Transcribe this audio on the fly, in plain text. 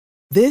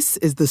This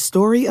is the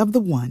story of the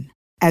one.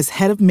 As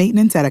head of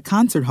maintenance at a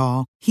concert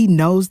hall, he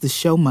knows the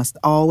show must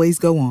always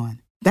go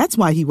on. That's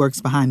why he works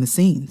behind the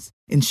scenes,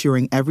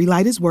 ensuring every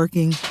light is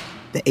working,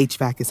 the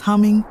HVAC is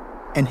humming,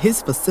 and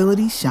his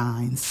facility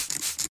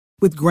shines.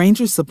 With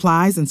Grainger's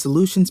supplies and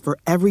solutions for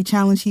every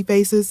challenge he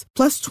faces,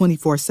 plus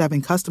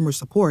 24/7 customer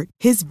support,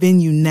 his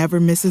venue never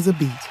misses a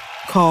beat.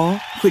 Call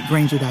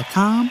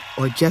quickgrainger.com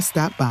or just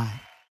stop by.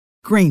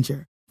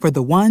 Grainger, for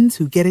the ones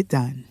who get it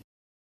done.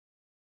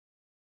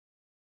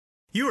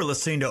 You are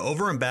listening to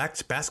Over and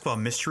Back's Basketball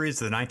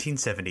Mysteries of the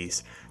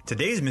 1970s.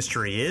 Today's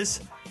mystery is,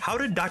 how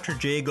did Dr.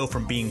 J go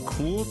from being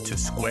cool to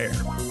square?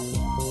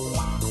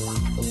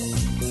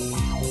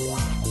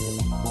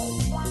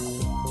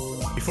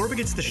 Before we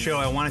get to the show,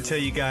 I want to tell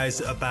you guys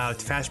about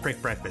Fast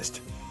Break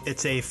Breakfast.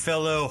 It's a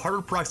fellow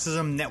Harvard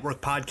Paroxysm Network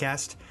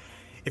podcast.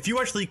 If you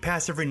watch League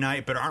Pass every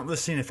night but aren't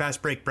listening to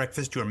Fast Break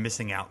Breakfast, you are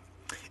missing out.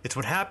 It's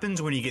what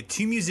happens when you get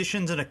two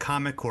musicians and a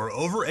comic who are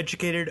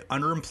overeducated,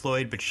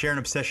 underemployed, but share an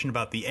obsession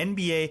about the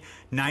NBA,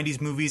 90s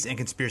movies, and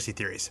conspiracy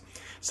theories.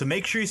 So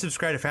make sure you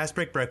subscribe to Fast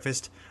Break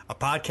Breakfast, a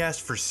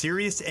podcast for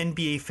serious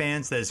NBA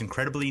fans that is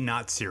incredibly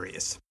not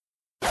serious.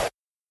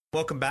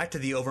 Welcome back to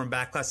the Over and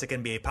Back Classic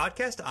NBA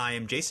podcast. I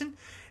am Jason,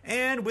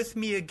 and with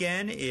me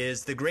again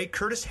is the great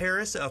Curtis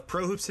Harris of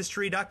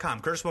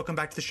ProHoopsHistory.com. Curtis, welcome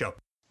back to the show.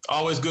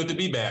 Always good to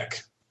be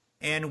back.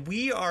 And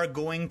we are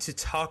going to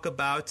talk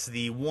about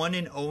the one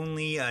and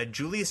only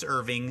Julius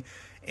Erving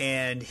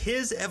and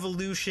his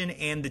evolution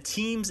and the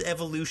team's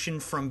evolution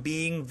from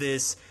being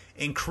this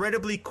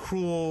incredibly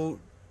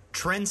cool,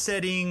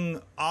 trend-setting,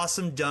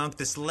 awesome dunk,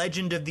 this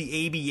legend of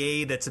the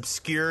ABA that's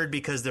obscured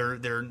because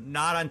they're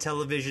not on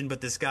television, but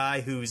this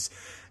guy who's,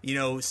 you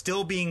know,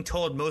 still being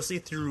told mostly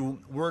through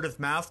word of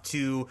mouth,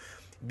 to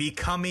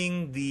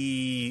becoming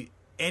the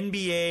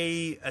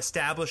NBA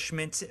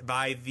establishment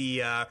by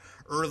the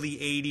early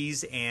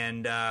 80s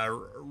and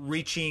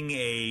reaching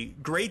a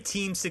great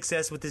team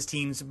success with his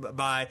teams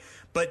but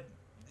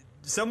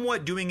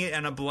somewhat doing it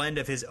on a blend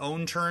of his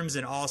own terms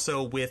and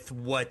also with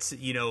what,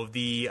 you know,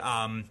 the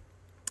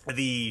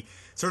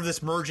sort of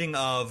this merging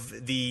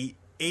of the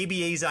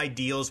ABA's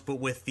ideals but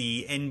with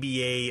the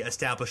NBA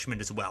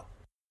establishment as well.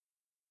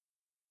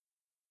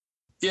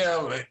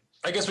 Yeah,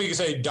 I guess we could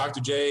say Dr.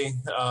 J,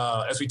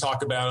 as we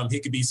talk about him, he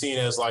could be seen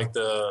as like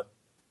the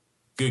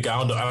good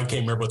guy. I can't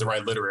remember what the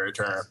right literary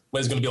term, but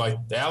it's going to be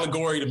like the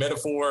allegory, the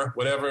metaphor,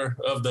 whatever,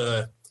 of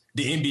the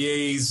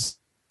NBA's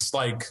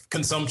like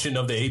consumption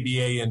of the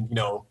ABA and, you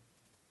know,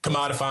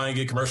 commodifying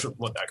it, not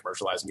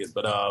commercializing it,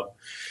 but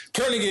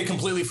turning it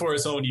completely for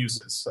its own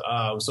uses.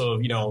 So,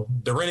 you know,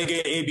 the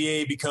renegade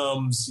ABA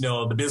becomes, you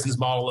know, the business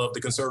model of the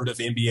conservative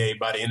NBA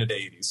by the end of the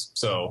 80s.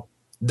 So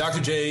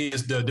Dr. J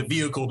is the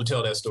vehicle to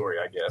tell that story,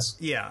 I guess.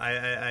 Yeah,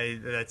 I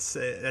that's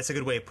a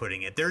good way of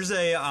putting it. There's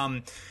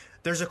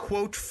a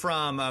quote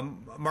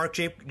from Mark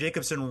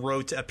Jacobson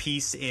wrote a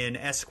piece in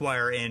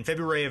Esquire in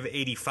February of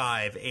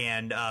 '85,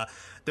 and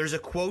there's a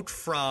quote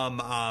from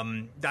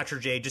Dr.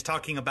 J just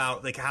talking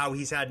about like how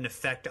he's had an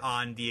effect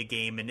on the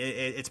game, and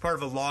it's part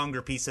of a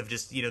longer piece of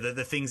just, you know,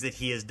 the things that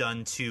he has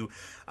done to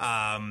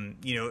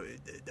you know,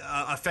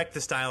 affect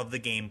the style of the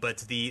game. But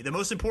the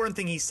most important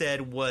thing he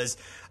said was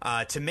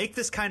to make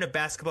this kind of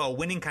basketball a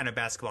winning kind of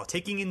basketball,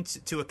 taking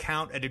into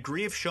account a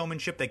degree of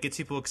showmanship that gets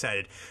people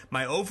excited.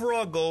 My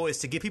overall goal is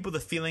to give people the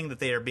feeling that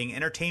they are being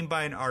entertained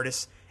by an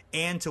artist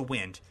and to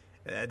win.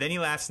 Then he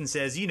laughs and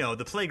says, you know,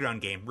 the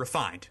playground game,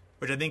 refined,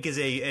 which I think is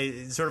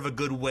a sort of a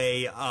good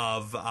way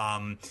of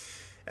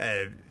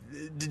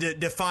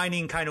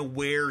defining kind of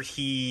where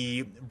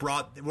he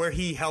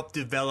helped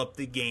develop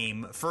the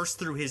game, first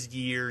through his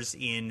years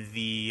in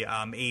the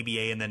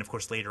ABA and then, of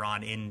course, later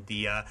on in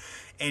the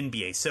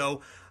NBA. So,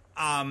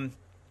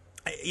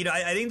 you know,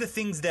 I think the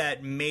things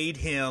that made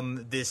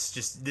him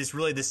this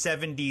really the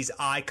 70s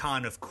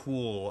icon of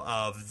cool,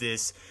 of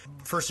this,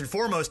 first and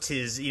foremost,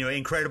 his, you know,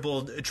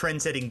 incredible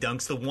trend-setting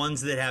dunks, the ones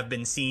that have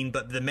been seen,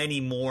 but the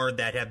many more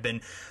that have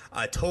been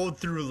told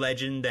through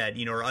legend that,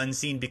 you know, are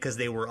unseen because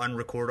they were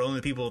unrecorded.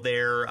 Only people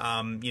there,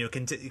 you know,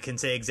 can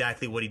say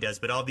exactly what he does.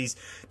 But all these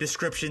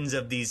descriptions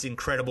of these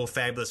incredible,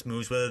 fabulous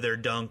moves, whether they're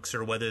dunks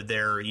or whether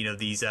they're, you know,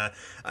 these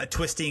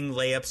twisting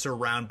layups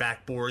around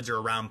backboards or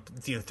around,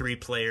 you know, three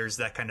players,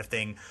 that kind of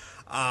thing.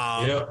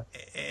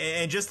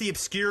 And just the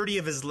obscurity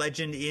of his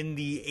legend in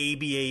the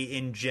ABA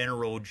in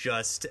general,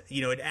 just,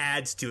 you know, it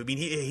adds to it. I mean,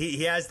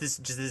 he has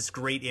this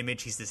great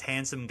image. He's this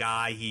handsome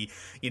guy. He,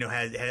 you know,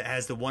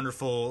 has the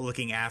wonderful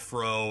looking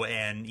afro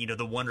and, you know,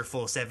 the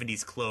wonderful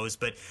 70s clothes.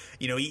 But,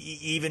 you know,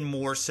 even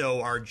more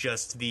so are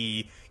just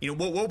the, you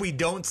know, what we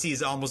don't see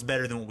is almost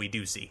better than what we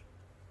do see.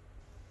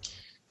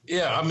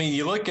 Yeah, I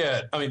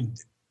mean,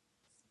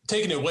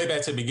 taking it way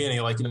back to the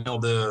beginning, like, you know,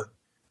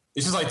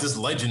 it's just like this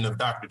legend of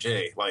Dr.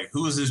 J. Like,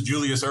 who is this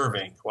Julius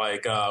Erving?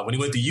 Like, when he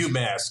went to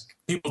UMass,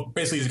 people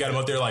basically just got him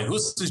up there like,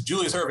 who's this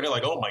Julius Erving? They're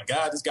like, oh, my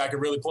God, this guy can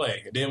really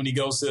play. And then when he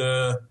goes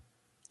to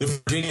the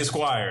Virginia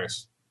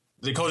Squires,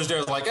 the coaches there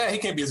was like, he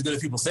can't be as good as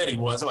people said he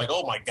was. They're like,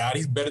 oh, my God,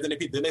 he's better than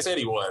they said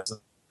he was.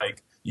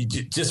 Like,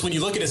 just when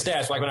you look at his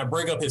stats, like when I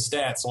bring up his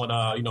stats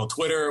on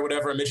Twitter or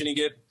whatever, I'm mentioning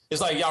it,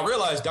 it's like y'all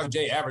realize Dr.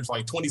 J averaged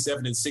like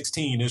 27 and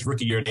 16 his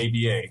rookie year in the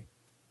ABA.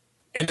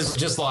 And it's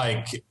just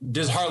like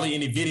there's hardly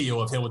any video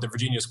of him with the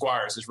Virginia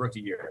Squires his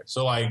rookie year.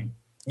 So like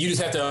you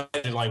just have to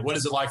imagine like what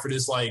is it like for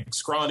this like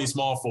scrawny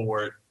small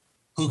forward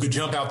who could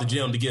jump out the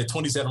gym to get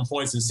 27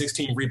 points and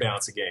 16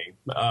 rebounds a game.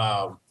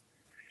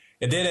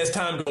 And then as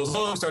time goes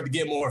on, we start to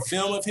get more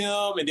film of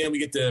him, and then we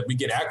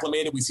get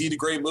acclimated. We see the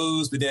great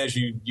moves, but then as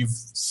you've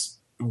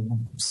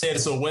said it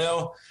so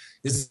well,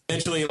 it's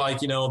essentially like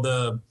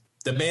the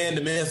man,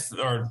 the myth,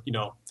 or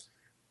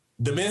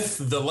the myth,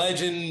 the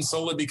legend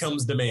slowly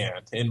becomes the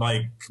man. And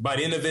like by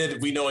the end of it,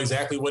 we know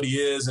exactly what he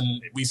is,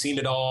 and we've seen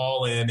it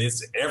all, and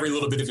it's every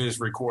little bit of it is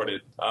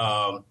recorded.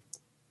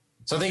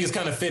 So I think it's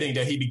kind of fitting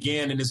that he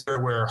began in this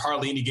era where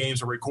hardly any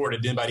games are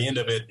recorded. Then by the end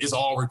of it, it's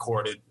all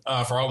recorded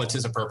for all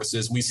intents and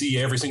purposes. We see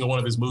every single one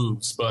of his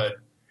moves, but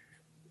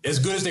as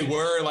good as they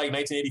were, like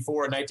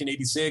 1984 and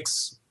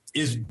 1986,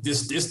 is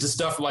the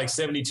stuff like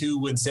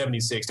 72 and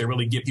 76 that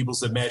really get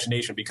people's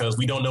imagination because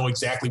we don't know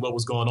exactly what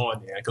was going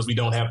on there because we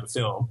don't have the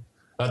film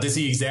to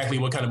see exactly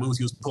what kind of moves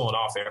he was pulling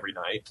off every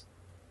night.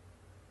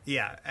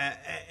 Yeah,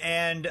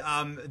 and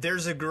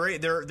there's a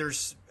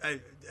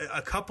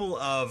couple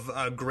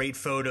of great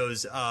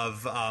photos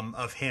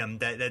of him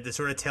that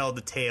sort of tell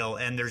the tale,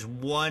 and there's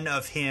one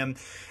of him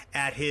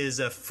at his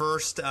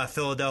first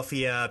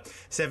Philadelphia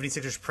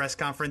 76ers press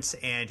conference,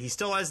 and he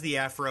still has the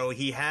afro.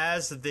 He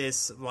has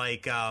this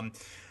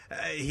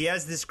he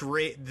has this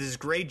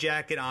gray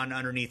jacket on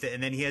underneath it,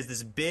 and then he has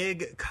this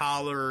big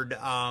collared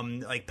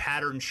like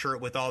patterned shirt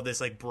with all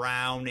this like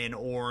brown and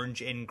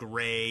orange and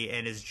gray,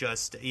 and is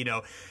just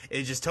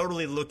is just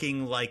totally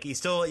looking like he's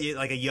still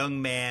like a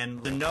young man.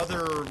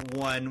 Another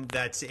one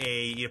that's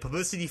a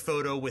publicity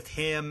photo with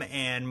him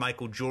and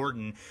Michael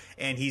Jordan,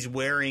 and he's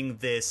wearing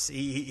this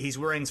he's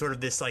wearing sort of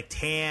this like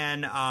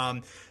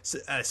tan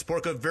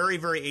sport coat, very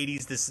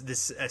 80s,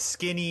 this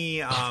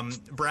skinny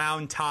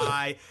brown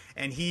tie,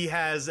 and he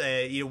has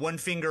one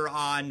finger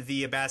on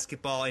the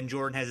basketball, and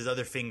Jordan has his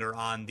other finger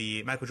on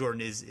the Michael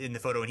Jordan is in the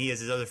photo, and he has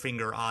his other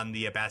finger on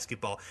the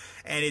basketball,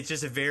 and it's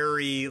just a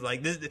very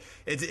like this.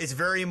 It's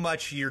very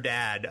much your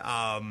dad.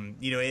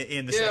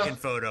 In the second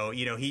photo,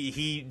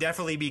 he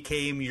definitely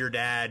became your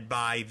dad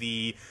by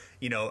the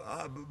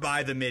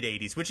by the mid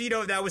 80s, which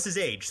that was his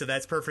age, so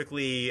that's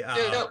perfectly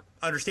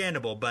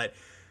understandable, but.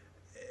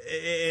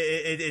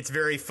 It's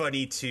very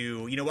funny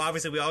to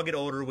obviously we all get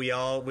older, we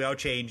all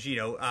change,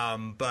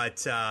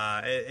 but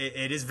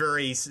it is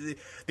very,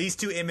 these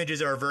two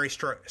images are a very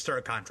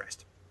stark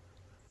contrast.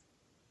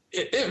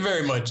 It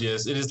very much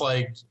is. It is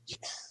like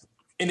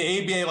in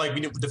the ABA, like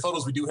the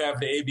photos we do have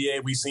in the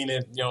ABA, we've seen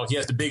it. He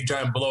has the big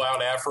giant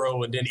blowout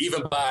afro, and then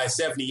even by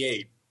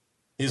 78,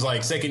 his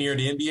like second year in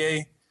the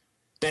NBA,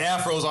 the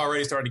afro's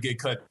already starting to get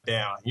cut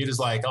down. You're just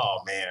like,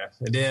 oh man.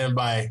 And then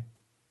by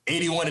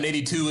 81 and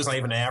 82 is not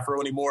even an afro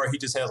anymore. He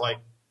just has like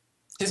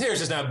his hair is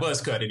just not buzz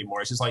cut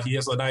anymore. It's just like he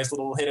has a nice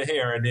little head of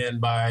hair. And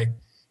then by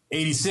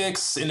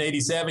 86 and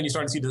 87, you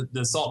start to see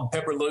the salt and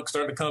pepper look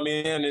starting to come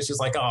in. It's just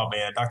like, oh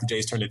man, Dr.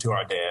 J's turned into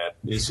our dad.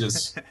 It's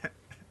just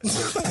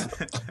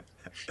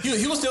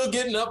he was still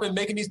getting up and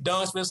making these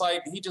dunks, but it's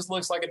like he just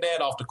looks like a dad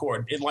off the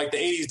court. And like the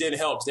 80s didn't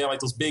help. They had like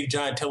those big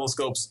giant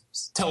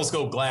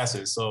telescope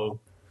glasses.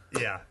 So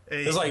yeah,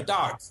 it's like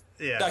Doc.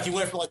 Yeah. Like he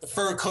went from like the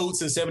fur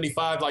coats in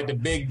 75, like the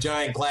big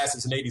giant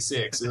glasses in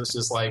 86. It was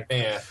just like,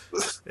 man.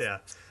 Yeah.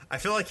 I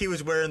feel like he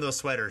was wearing those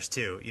sweaters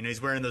too.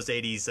 He's wearing those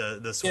 80s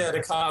those sweaters. Yeah,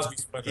 the Cosby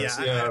sweaters.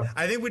 Yeah.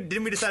 I think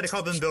didn't we decide to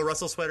call them Bill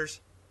Russell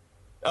sweaters?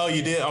 Oh,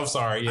 you did? I'm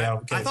sorry. Yeah.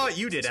 I thought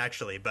you did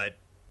actually, but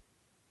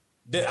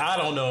I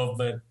don't know,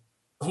 but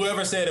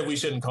whoever said that we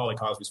shouldn't call it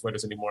Cosby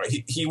sweaters anymore,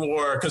 he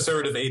wore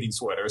conservative 80s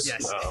sweaters.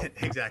 Yes,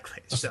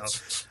 exactly. So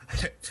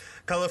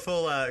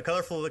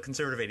colorful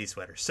conservative 80s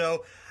sweaters.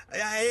 So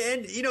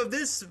and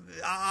this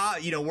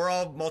we're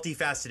all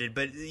multifaceted,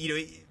 but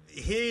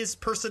his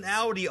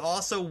personality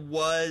also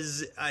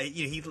was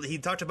he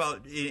talked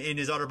about in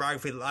his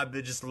autobiography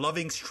just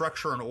loving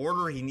structure and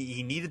order.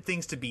 He needed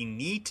things to be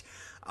neat.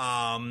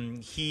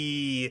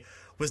 He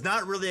was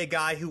not really a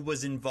guy who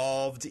was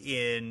involved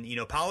in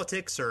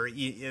politics or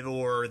the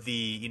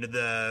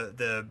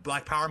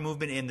Black Power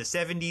movement in the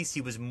 70s.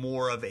 He was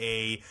more of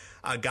a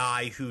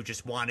guy who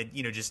just wanted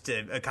just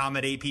to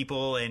accommodate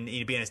people and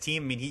be on his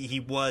team. I mean, he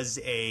was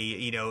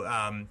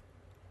a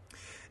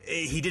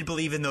he did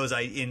believe in those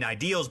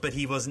ideals, but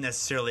he wasn't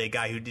necessarily a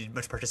guy who did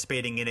much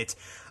participating in it.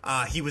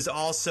 He was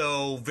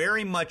also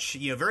very much,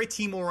 very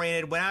team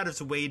oriented, went out of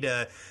his way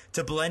to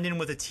blend in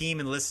with a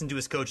team and listen to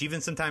his coach, even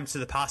sometimes to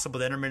the possible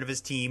detriment of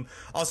his team.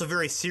 Also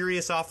very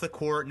serious off the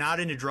court, not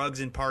into drugs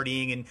and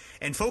partying,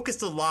 and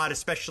focused a lot,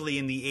 especially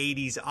in the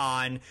 80s,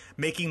 on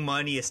making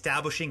money,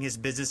 establishing his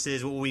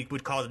businesses, what we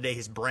would call today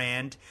his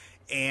brand.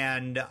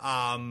 And,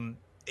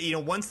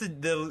 once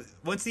the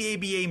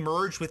ABA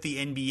merged with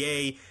the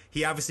NBA,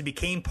 he obviously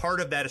became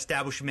part of that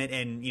establishment,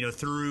 and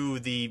through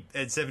the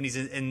 70s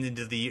and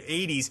into the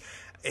 80s,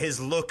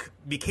 his look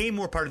became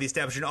more part of the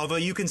establishment, although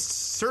you can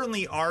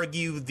certainly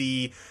argue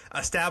the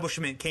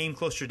establishment came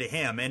closer to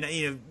him. And,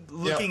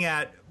 looking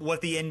at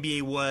what the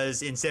NBA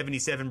was in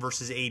 77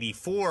 versus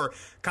 84,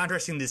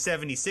 contrasting the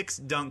 76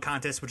 dunk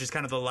contest, which is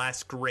kind of the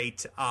last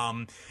great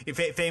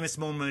famous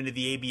moment of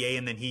the ABA,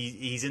 and then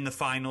he's in the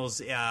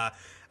finals,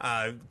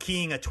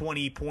 keying a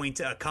 20-point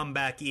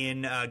comeback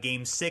in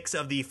Game 6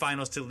 of the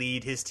finals to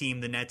lead his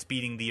team, the Nets,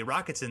 beating the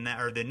Rockets in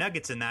that, or the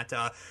Nuggets in that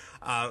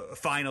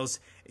finals.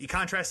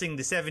 Contrasting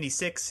the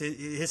 76,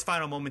 his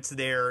final moments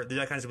there, the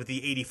dunk contest, with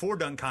the 84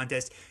 dunk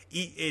contest,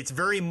 it's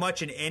very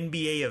much an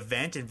NBA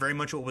event and very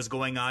much what was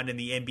going on in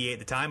the NBA at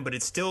the time, but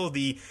it's still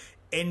the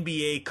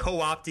NBA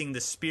co-opting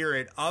the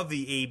spirit of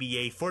the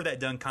ABA for that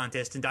dunk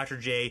contest, and Dr.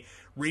 J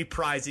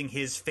reprising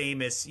his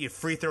famous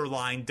free throw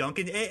line dunk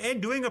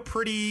and doing a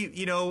pretty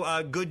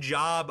good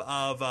job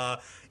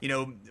of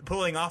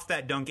pulling off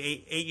that dunk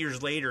eight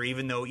years later,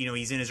 even though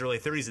he's in his early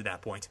 30s at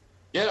that point.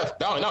 Yeah,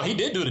 no, he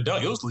did do the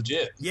dunk. It was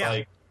legit.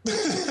 Yeah,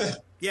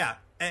 yeah.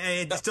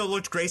 And it still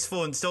looked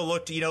graceful and still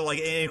looked, like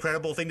an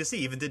incredible thing to see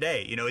even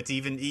today. It's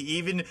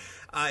even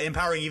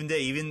empowering even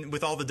today, even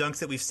with all the dunks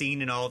that we've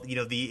seen and all,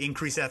 the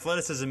increased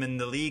athleticism in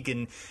the league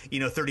and,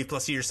 30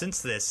 plus years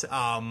since this.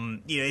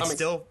 It's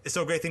still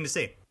a great thing to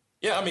see.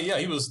 Yeah,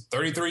 he was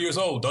 33 years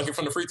old, dunking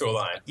from the free throw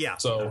line. Yeah.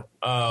 So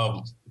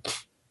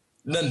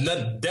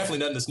definitely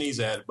nothing to sneeze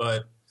at.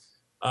 But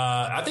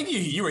I think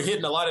you were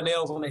hitting a lot of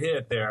nails on the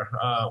head there,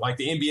 like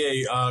the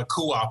NBA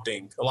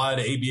co-opting a lot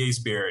of the ABA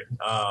spirit.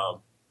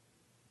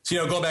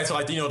 So, going back to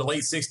the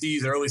late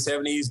 60s, early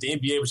 70s, the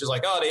NBA was just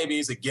like, oh, the ABA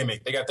is a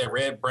gimmick. They got that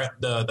red,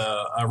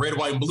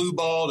 white, and blue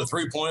ball, the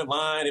 3-point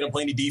line. They don't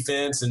play any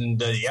defense,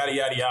 and yada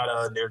yada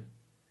yada.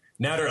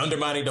 Now they're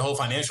undermining the whole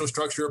financial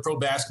structure of pro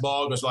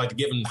basketball because like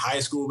giving high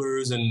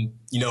schoolers and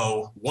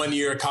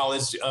 1-year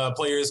college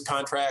players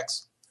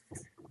contracts.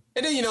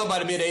 And then by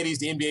the mid 80s,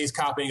 the NBA is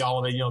copying all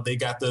of it. They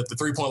got the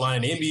 3-point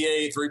line in the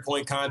NBA,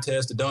 3-point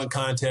contest, the dunk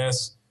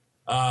contest.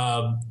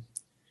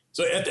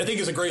 So I think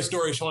it's a great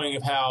story showing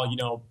of how,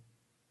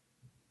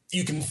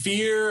 you can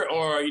fear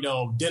or,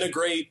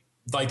 denigrate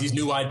like these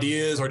new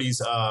ideas or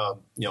these,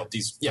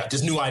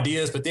 just new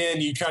ideas. But then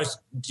you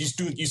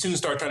soon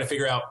start trying to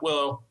figure out,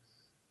 well,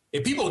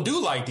 if people do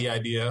like the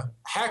idea,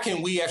 how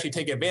can we actually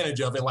take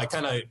advantage of it, like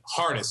kind of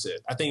harness it?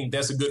 I think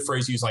that's a good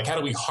phrase to use. Like, how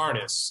do we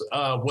harness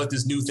what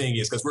this new thing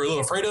is? Because we're a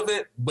little afraid of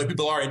it, but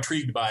people are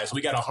intrigued by it. So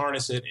we got to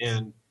harness it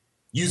and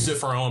use it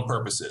for our own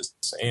purposes.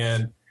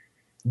 And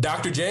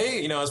Dr.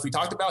 J, as we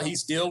talked about, he's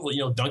still,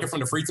 dunking from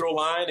the free throw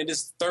line in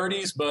his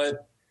 30s,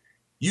 but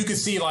you could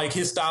see like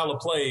his style of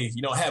play,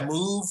 had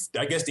moved,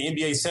 I guess, the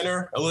NBA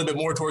center a little bit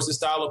more towards his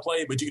style of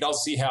play, but you could also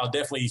see how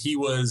definitely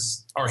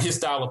his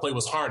style of play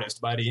was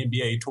harnessed by the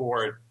NBA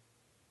toward,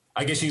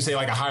 I guess you could say,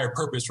 like a higher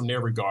purpose from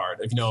their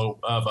regard,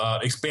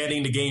 of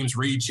expanding the game's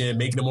reach and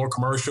making it more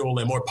commercial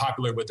and more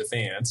popular with the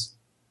fans.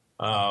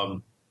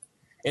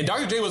 And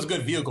Dr. J was a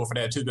good vehicle for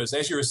that, too, because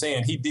as you were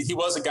saying, he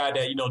was a guy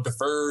that,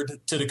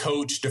 deferred to the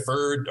coach,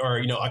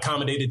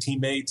 accommodated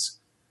teammates,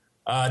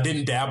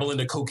 didn't dabble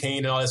into cocaine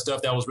and all that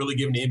stuff that was really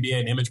giving the NBA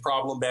an image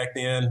problem back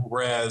then.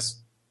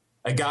 Whereas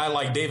a guy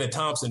like David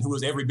Thompson, who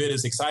was every bit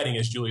as exciting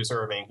as Julius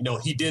Erving,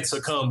 he did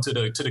succumb to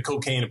the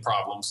cocaine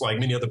problems like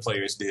many other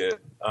players did.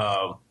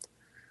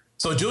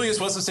 So Julius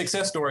was a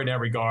success story in that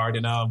regard.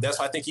 And that's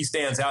why I think he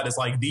stands out as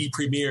like the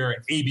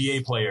premier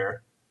ABA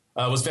player.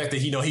 Was the fact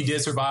that, he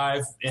did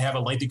survive and have a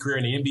lengthy career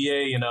in the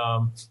NBA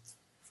and,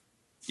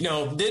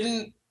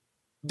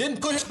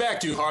 didn't push back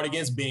too hard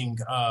against being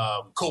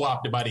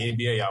co-opted by the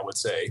NBA, I would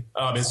say,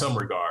 in some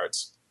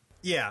regards.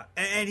 Yeah,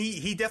 and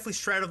he definitely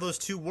straddled those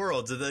two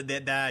worlds of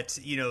that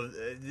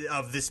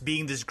of this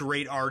being this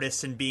great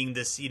artist and being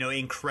this,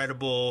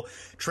 incredible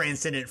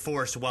transcendent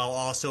force while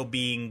also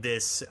being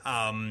this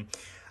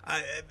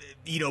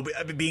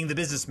being the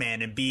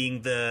businessman and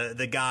being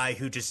the guy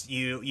who just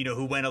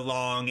who went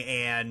along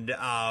and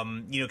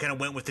kind of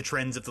went with the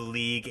trends of the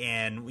league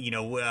and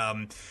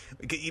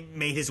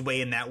made his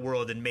way in that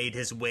world and made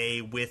his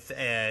way with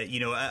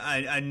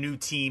a new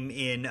team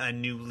in a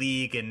new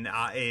league and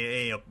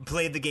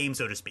played the game,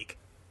 so to speak.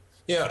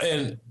 Yeah,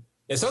 and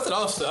something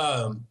else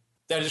that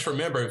I just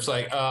remember, it's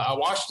like I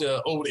watched an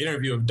old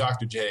interview of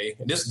Dr. J,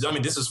 and this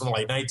is from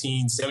like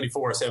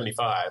 1974 or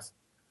 75.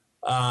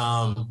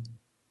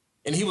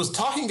 And he was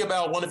talking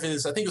about one of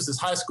his, I think it was his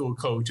high school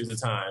coach at the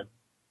time.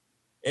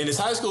 And his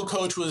high school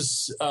coach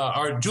was,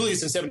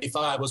 Julius in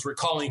 75 was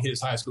recalling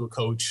his high school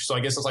coach. So I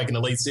guess it's like in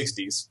the late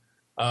 60s,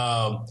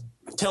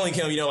 telling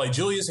him,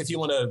 Julius, if you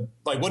want to,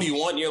 what do you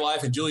want in your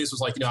life? And Julius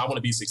was like, I want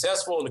to be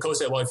successful. And the coach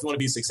said, well, if you want to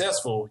be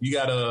successful, you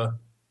got to,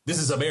 this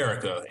is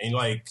America. And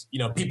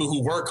people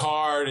who work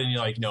hard and,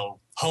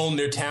 hone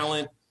their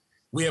talent,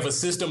 we have a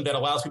system that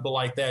allows people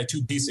like that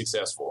to be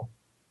successful.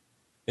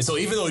 And so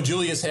even though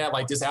Julius had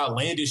this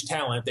outlandish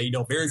talent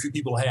that, very few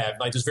people have,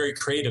 this very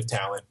creative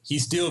talent, he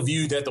still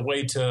viewed that the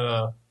way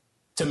to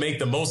make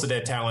the most of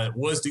that talent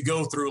was to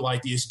go through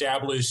the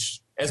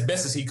established, as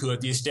best as he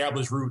could, the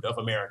established route of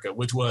America,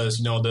 which was,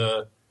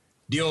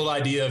 the old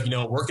idea of,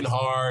 working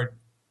hard,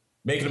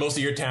 making the most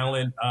of your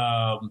talent,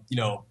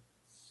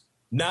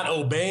 not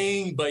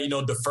obeying, but,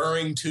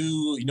 deferring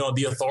to,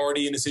 the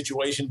authority in the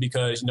situation,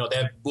 because,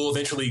 that will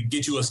eventually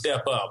get you a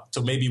step up.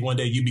 So maybe one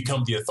day you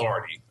become the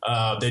authority,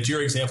 that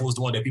your example is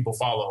the one that people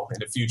follow in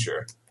the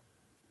future.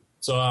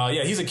 So,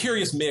 he's a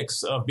curious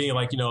mix of being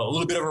like, a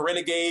little bit of a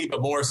renegade,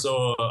 but more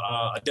so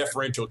a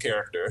deferential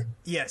character.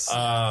 Yes.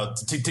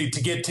 To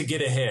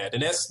get ahead.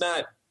 And that's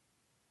not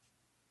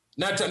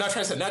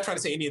trying to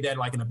say any of that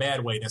like in a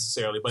bad way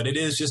necessarily, but it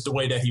is just the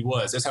way that he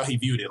was. That's how he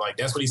viewed it. Like,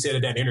 that's what he said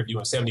in that interview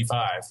in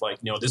 75.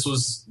 Like, this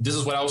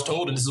is what I was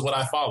told and this is what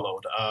I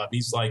followed.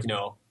 He's like,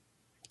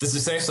 the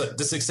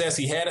success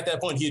he had at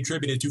that point, he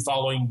attributed to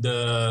following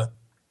the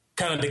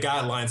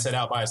guidelines set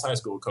out by his high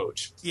school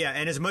coach. Yeah,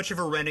 and as much of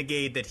a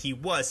renegade that he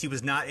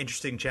was not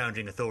interested in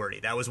challenging authority.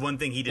 That was one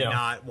thing he did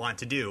not want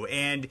to do.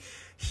 And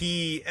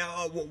he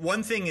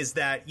one thing is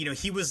that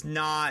he was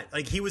not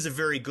like, he was a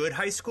very good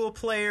high school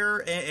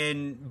player,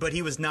 but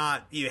he was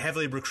not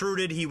heavily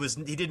recruited. He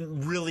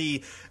didn't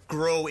really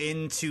grow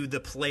into the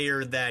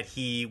player that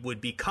he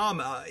would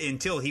become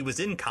until he was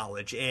in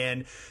college,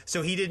 and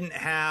so he didn't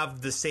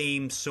have the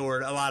same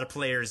sort. A lot of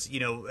players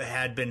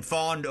had been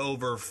fawned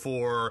over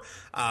for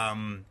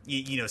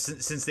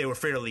since they were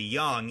fairly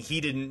young.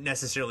 He didn't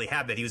necessarily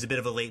have that. He was a bit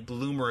of a late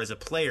bloomer as a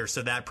player,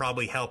 so that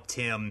probably helped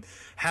him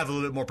have a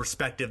little bit more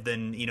perspective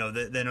than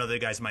other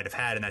guys might have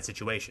had in that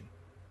situation.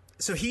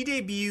 So he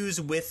debuts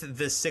with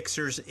the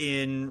Sixers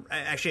in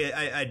actually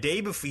a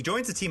day before. He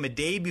joins the team a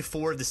day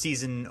before the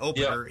season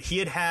opener. Yep. He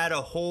had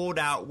a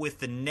holdout with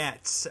the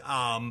Nets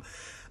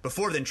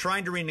before then,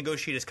 trying to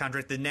renegotiate his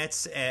contract. The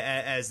Nets,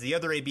 as the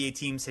other ABA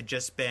teams had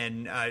just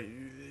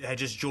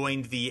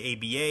joined the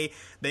ABA,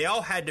 they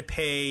all had to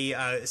pay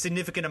a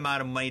significant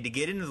amount of money to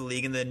get into the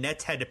league, and the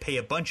Nets had to pay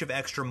a bunch of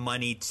extra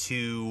money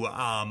to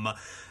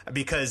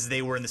because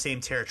they were in the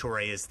same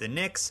territory as the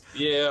Knicks.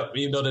 Yeah,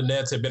 even though the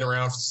Nets have been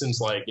around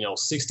since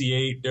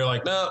 68, they're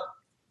like, no,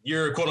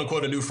 you're quote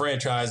unquote a new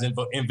franchise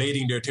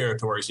invading their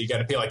territory, so you got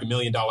to pay like $1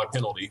 million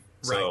penalty.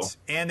 Right, so.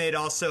 And they'd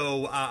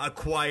also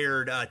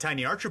acquired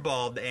Tiny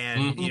Archibald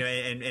and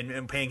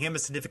and paying him a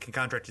significant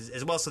contract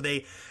as well. So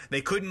they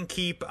couldn't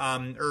keep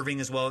Irving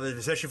as well,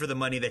 especially for the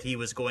money that he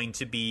was going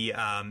to be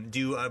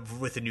due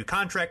with a new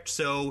contract.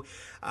 So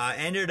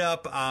ended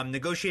up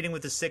negotiating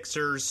with the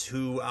Sixers,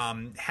 who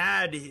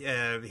had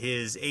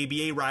his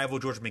ABA rival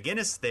George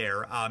McGinnis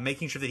there,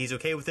 making sure that he's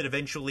okay with it.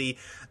 Eventually,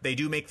 they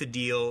do make the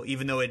deal,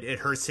 even though it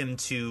hurts him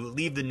to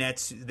leave the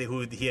Nets,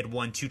 who he had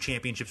won 2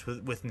 championships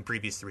with in the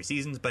previous 3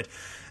 seasons. But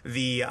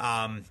the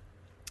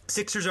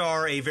Sixers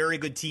are a very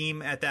good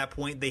team at that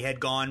point. They had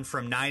gone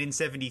from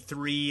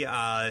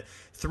 9-73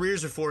 3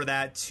 years before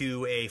that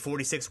to a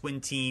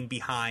 46-win team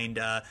behind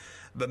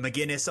but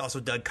McGinnis, also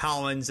Doug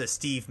Collins,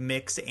 Steve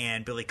Mix,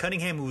 and Billy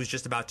Cunningham, who was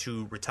just about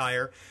to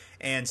retire.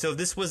 And so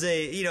this was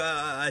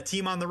a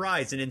team on the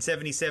rise. And in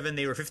 77,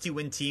 they were a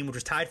 50-win team, which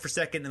was tied for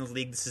second in the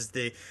league. This is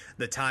the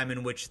time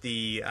in which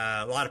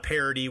a lot of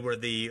parity, where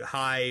the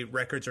high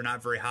records are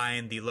not very high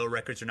and the low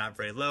records are not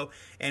very low.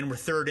 And we're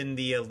third in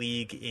the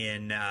league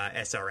in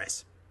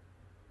SRS.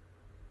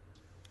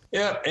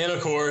 Yeah, and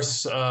of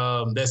course,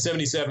 that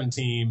 77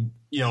 team,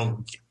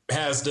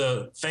 has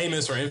the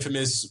famous or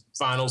infamous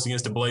finals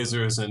against the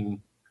Blazers. And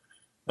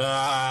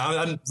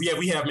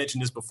we have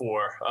mentioned this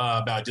before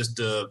about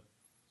just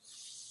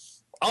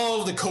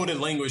all of the coded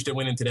language that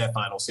went into that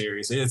final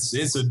series.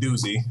 It's a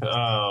doozy.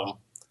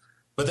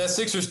 But that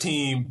Sixers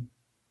team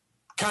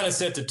kind of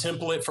set the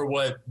template for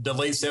what the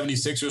late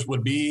 76ers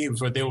would be. It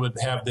was where they would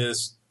have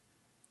this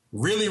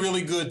really,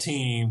 really good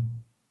team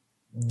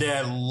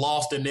that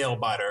lost a nail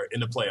biter in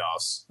the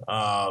playoffs.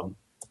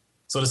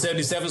 So the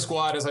 77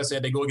 squad, as I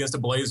said, they go against the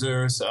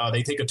Blazers.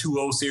 They take a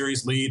 2-0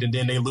 series lead, and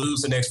then they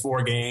lose the next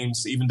 4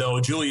 games, even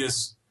though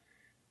Julius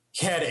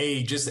had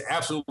a just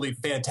absolutely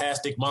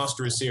fantastic,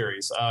 monstrous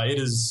series. It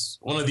is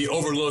one of the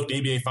overlooked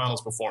NBA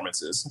Finals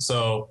performances.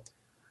 So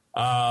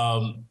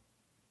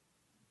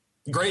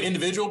great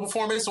individual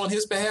performance on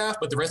his behalf,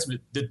 but the rest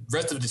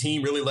of the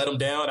team really let him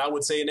down, I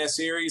would say, in that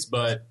series.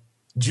 But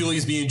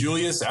Julius being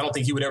Julius, I don't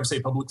think he would ever say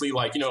publicly,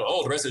 like,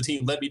 the rest of the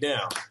team let me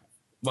down.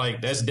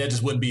 Like, that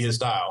just wouldn't be his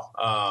style.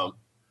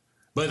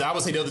 But I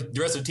would say the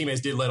rest of the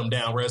teammates did let him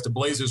down, whereas the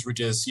Blazers were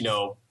just,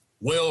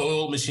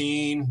 well-oiled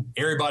machine.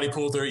 Everybody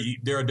pulled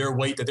their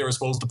weight that they were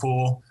supposed to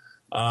pull,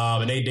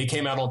 and they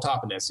came out on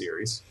top in that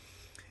series.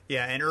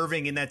 Yeah, and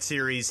Irving in that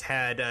series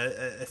had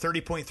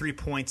 30.3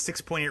 points,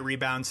 6.8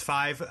 rebounds,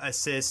 5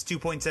 assists,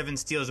 2.7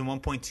 steals, and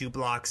 1.2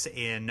 blocks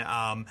and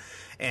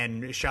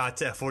shot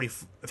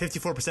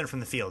 54% from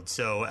the field.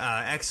 So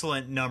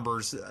excellent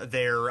numbers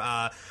there.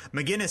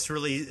 McGinnis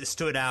really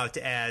stood out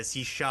as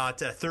he shot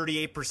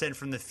 38%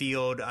 from the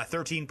field,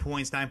 13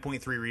 points,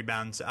 9.3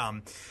 rebounds.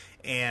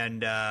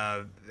 And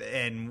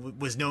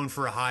was known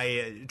for a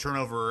high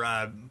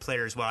turnover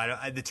player as well.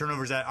 The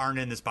turnovers that aren't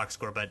in this box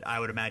score, but I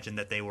would imagine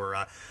that they were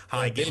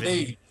high.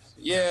 The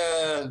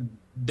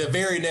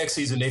very next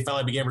season they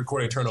finally began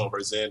recording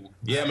turnovers, and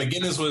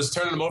McGinnis was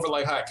turning them over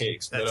like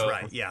hotcakes. That's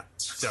right. Yeah.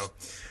 So,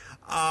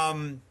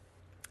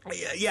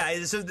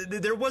 Yeah, so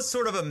there was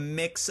sort of a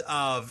mix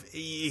of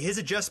his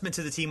adjustment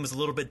to the team was a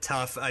little bit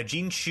tough.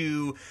 Gene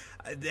Shu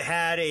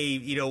had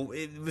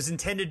it was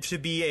intended to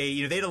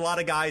be they had a lot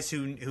of guys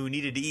who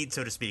needed to eat,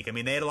 so to speak. I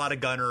mean, they had a lot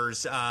of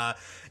gunners,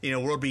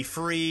 World Be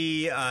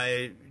Free,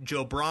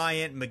 Joe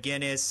Bryant,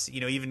 McGinnis,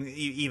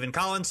 even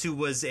Collins, who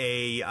was who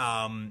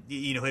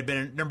had been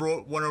a number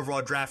 1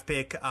 overall draft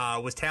pick,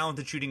 was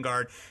talented shooting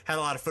guard, had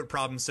a lot of foot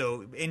problems,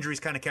 so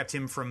injuries kind of kept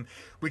him from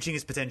reaching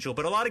his potential.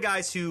 But a lot of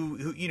guys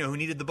who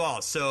needed the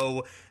ball.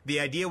 So the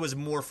idea was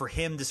more for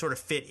him to sort of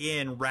fit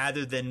in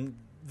rather than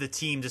the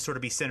team to sort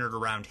of be centered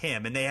around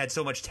him. And they had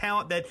so much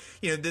talent that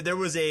there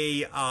was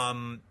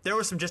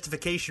some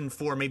justification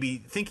for maybe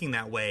thinking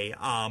that way.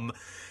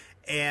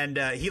 And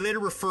he later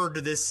referred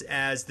to this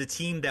as the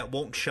team that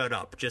won't shut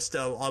up. Just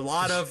a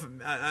lot of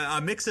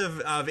a mix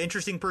of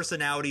interesting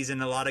personalities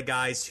and a lot of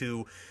guys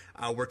who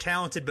were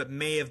talented but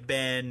may have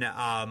been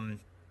not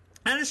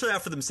necessarily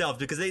out for themselves,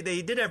 because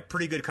they did have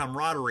pretty good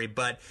camaraderie,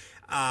 but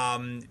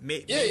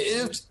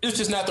it's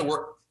just not the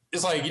work.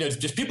 It's like,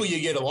 just people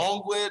you get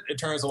along with in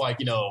terms of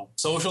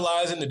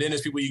socializing, and then there's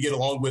people you get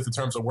along with in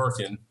terms of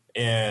working.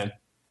 And,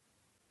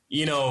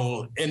 in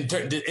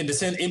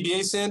the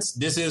NBA sense,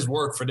 this is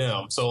work for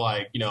them. So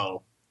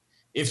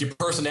if your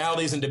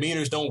personalities and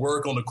demeanors don't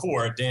work on the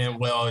court, then,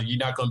 well, you're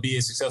not going to be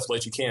as successful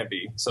as you can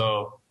be.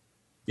 So,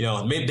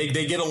 maybe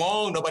they get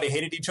along. Nobody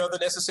hated each other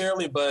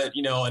necessarily, but,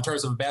 in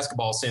terms of a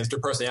basketball sense, their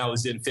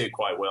personalities didn't fit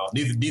quite well.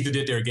 Neither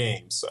did their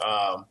games.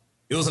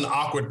 It was an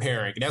awkward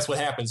pairing. And that's what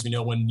happens,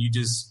 when you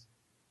just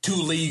two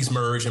leagues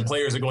merge and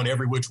players are going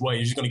every which way.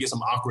 You're just going to get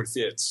some awkward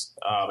fits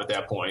at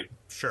that point.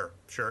 Sure.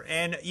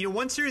 And,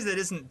 one series that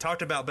isn't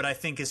talked about but I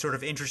think is sort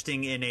of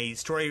interesting in a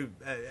story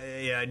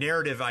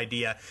narrative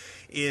idea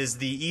is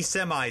the East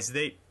semis.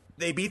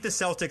 They beat the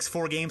Celtics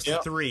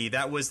 4-3.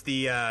 That was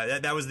the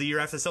that was the year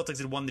after the Celtics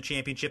had won the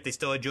championship. They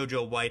still had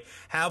JoJo White.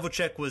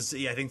 Havlicek was,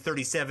 I think,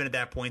 37 at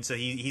that point, so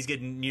he's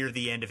getting near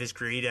the end of his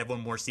career. He'd have one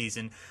more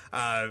season.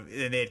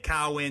 And they had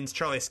Cowens,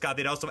 Charlie Scott.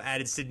 They'd also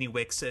added Sidney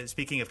Wicks.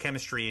 Speaking of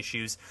chemistry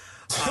issues.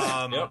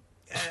 Yep.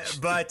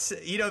 But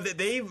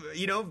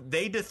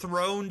they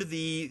dethroned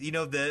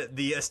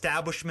the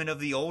establishment of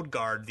the old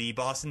guard, the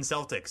Boston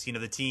Celtics.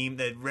 The team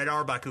that Red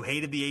Auerbach, who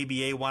hated the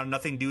ABA, wanted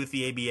nothing to do with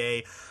the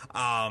ABA,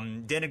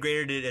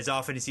 denigrated it as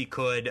often as he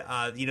could.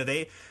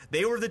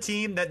 They were the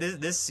team that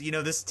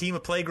this team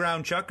of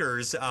playground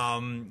chuckers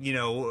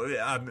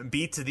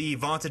beat the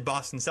vaunted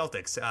Boston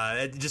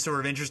Celtics. Just sort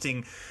of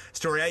interesting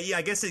story.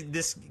 I guess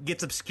this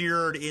gets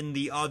obscured in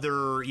the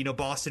other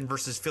Boston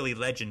versus Philly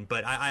legend,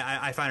 but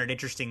I find it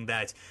interesting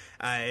that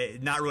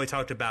not really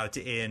talked about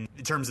in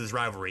terms of this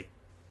rivalry.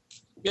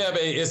 Yeah, but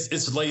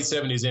it's late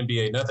 70s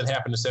NBA. Nothing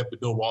happened except the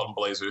Bill Walton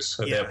Blazers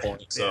at that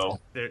point. So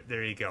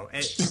there you go.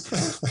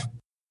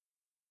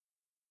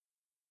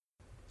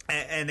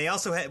 And they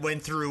also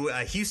went through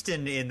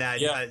Houston in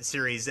that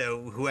series,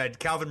 who had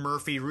Calvin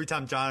Murphy, Rui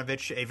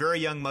Tomjanovich, a very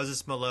young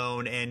Moses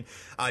Malone, and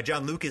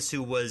John Lucas,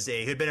 who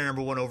had been a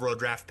number 1 overall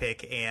draft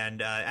pick.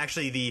 And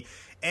actually, the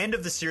end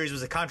of the series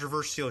was a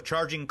controversial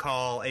charging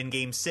call in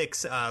Game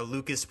 6.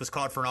 Lucas was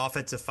called for an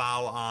offensive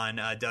foul on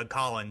Doug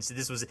Collins.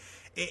 This was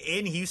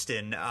in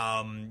Houston,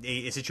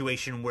 a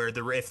situation where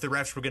if the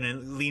refs were going to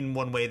lean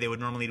one way, they would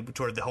normally lean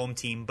toward the home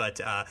team, but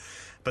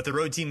the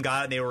road team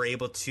got it, and they were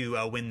able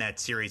to win that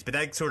series. But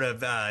that sort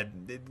of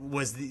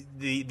was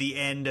the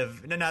end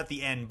of, not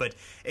the end, but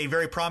a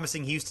very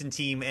promising Houston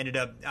team ended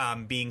up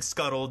being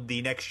scuttled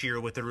the next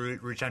year with the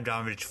Rui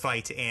Tomjanovich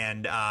fight,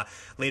 and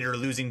later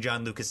losing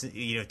John Lucas,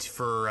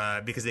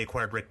 because they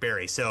acquired Rick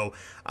Barry. So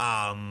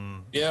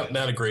not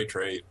a great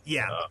trade.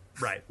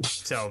 Right.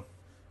 So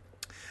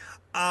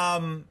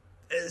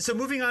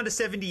moving on to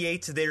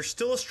 78, they're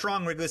still a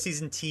strong regular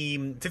season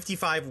team,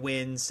 55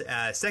 wins,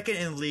 second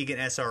in the league in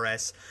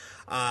SRS.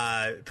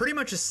 Pretty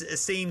much a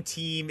same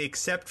team,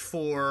 except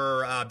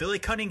for Billy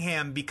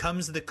Cunningham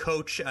becomes the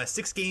coach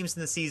 6 games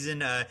in the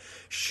season.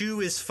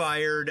 Shu is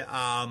fired,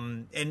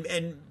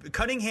 and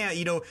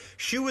Cunningham,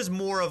 Shu was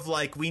more of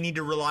we need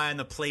to rely on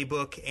the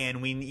playbook,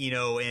 and we need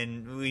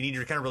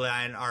to kind of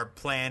rely on our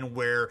plan,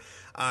 where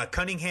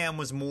Cunningham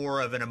was more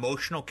of an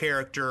emotional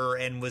character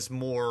and was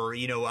more,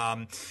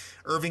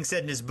 Irving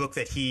said in his book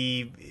that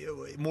he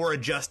more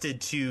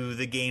adjusted to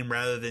the game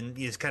rather than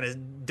just kind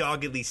of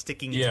doggedly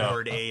sticking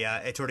toward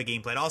a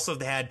game plan. Also,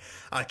 they had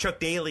Chuck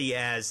Daly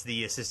as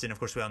the assistant. Of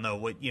course, we all know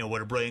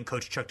what a brilliant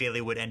coach Chuck Daly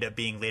would end up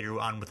being later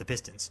on with the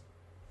Pistons.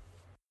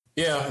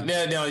 Yeah,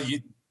 now you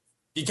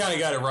kind of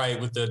got it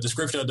right with the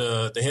description of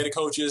the head of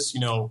coaches.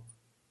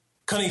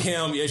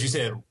 Cunningham, as you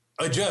said,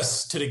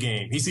 adjusts to the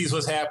game. He sees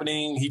what's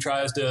happening. He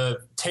tries to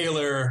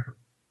tailor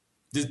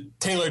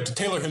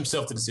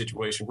himself to the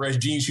situation. Whereas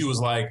Gene Shu was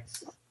like,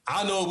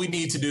 I know what we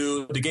need to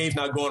do. The game's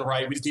not going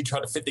right. We just need to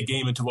try to fit the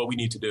game into what we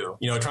need to do.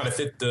 Trying to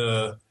fit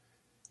the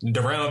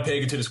round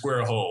peg into the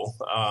square hole.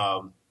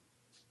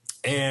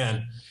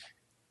 And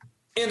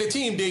the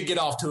team did get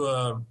off to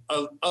a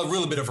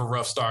really bit of a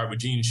rough start with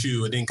Gene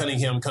Shu. And then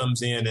Cunningham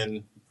comes in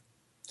and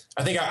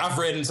I think I've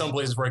read in some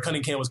places where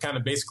Cunningham was kind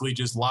of basically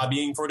just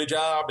lobbying for the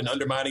job and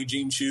undermining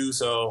Gene Shue.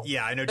 So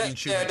yeah, I know Gene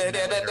Shue.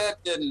 That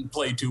didn't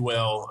play too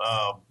well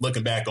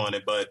looking back on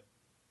it. But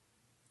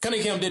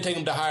Cunningham did take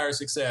him to higher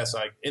success,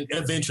 like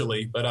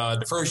eventually. But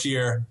the first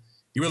year,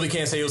 you really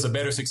can't say it was a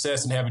better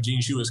success than having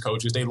Gene Shue as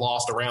coaches. They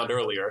lost a round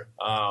earlier,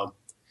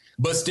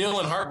 but still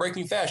in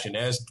heartbreaking fashion,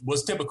 as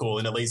was typical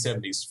in the late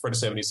 70s for the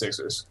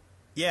 76ers.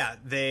 Yeah,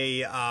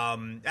 they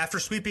after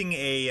sweeping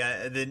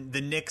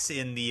the Knicks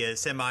in the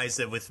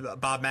semis with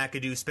Bob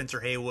McAdoo, Spencer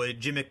Haywood,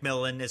 Jim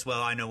McMillan as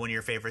well. I know one of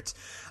your favorites,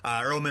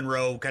 Earl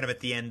Monroe, kind of at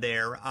the end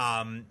there.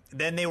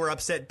 Then they were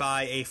upset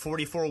by a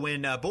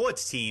 44-win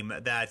Bullets team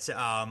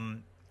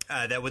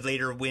that would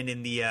later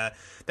win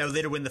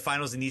the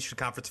finals in the Eastern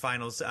Conference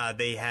Finals.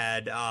 They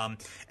had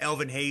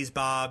Elvin Hayes,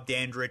 Bob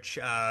Dandridge,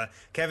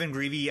 Kevin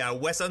Greavy,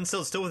 Wes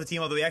Unseld still with the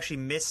team, although he actually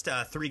missed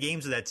 3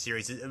 games of that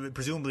series,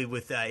 presumably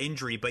with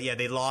injury. But yeah,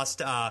 they lost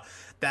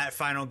that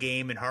final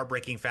game in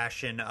heartbreaking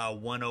fashion,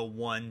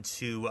 101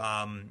 to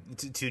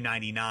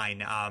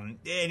 99.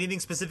 Anything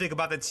specific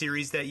about that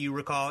series that you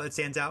recall that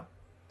stands out?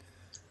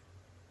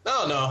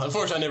 No.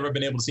 Unfortunately, I've never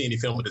been able to see any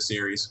film of the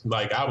series.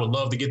 Like, I would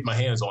love to get my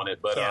hands on it,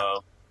 but yeah.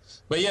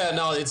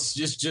 It's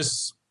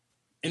just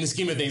in the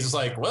scheme of things, it's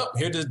like, well,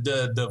 here's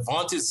the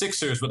vaunted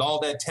Sixers with all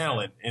that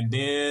talent, and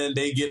then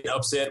they get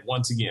upset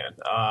once again,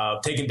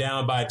 taken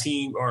down by a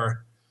team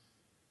or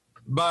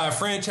by a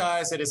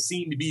franchise that has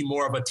seemed to be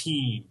more of a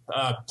team,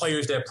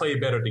 players that play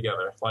better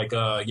together. Like,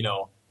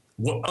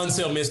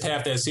 Unseld missed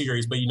half that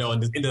series, but, in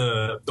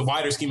the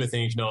wider scheme of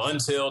things,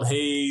 Unseld,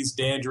 Hayes,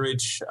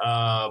 Dandridge,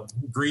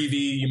 Greavy,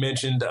 you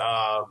mentioned,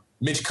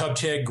 Mitch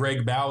Kupchak,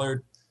 Greg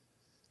Ballard.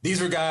 These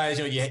were guys,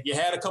 you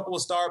had a couple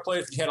of star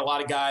players, but you had a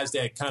lot of guys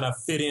that kind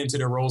of fit into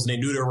their roles, and they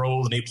knew their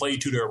roles, and they played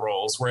to their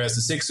roles, whereas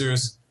the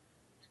Sixers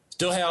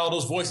still had all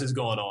those voices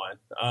going on,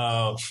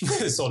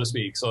 so to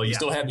speak. So you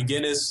still had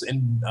McGinnis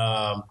and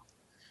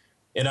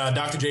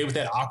Dr. J with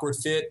that awkward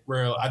fit,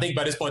 where I think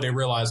by this point they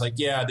realized, like,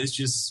 yeah, this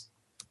just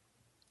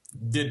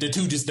the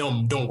two just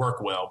don't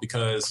work well,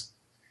 because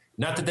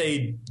not that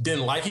they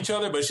didn't like each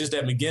other, but it's just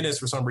that McGinnis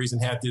for some reason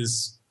had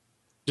this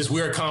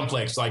weird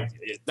complex, like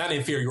not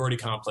inferiority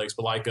complex,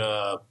 but like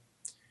an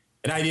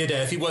idea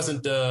that if he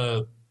wasn't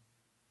the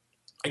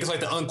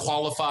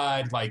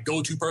unqualified like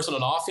go-to person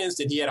on offense,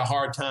 then he had a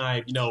hard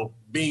time,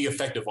 being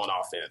effective on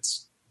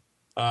offense.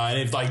 And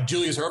if like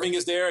Julius Erving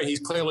is there, and he's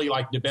clearly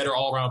like the better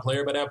all-around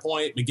player by that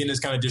point,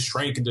 McGinnis kind of just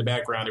shrank into the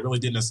background. It really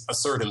didn't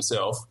assert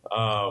himself.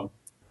 Then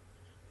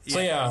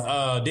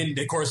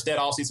of course that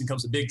offseason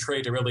comes a big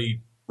trade that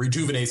really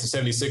rejuvenates the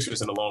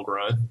 76ers in the long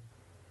run.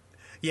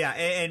 Yeah,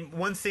 and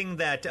one thing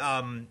that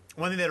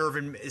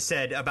Irvin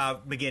said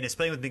about McGinnis,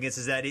 playing with McGinnis,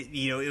 is that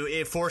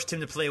it forced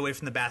him to play away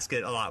from the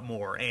basket a lot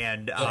more,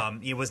 and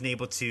he wasn't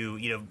able to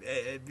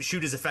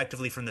shoot as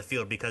effectively from the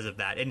field because of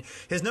that. And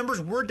his numbers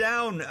were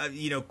down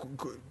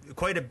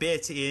quite a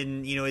bit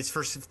in his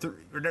first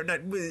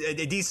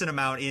a decent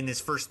amount in his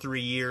first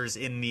 3 years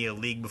in the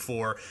league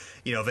before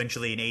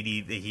eventually in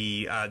 80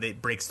 he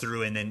breaks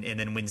through and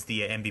then wins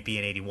the MVP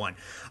in 81.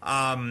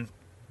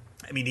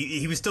 I mean,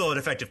 he was still an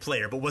effective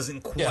player, but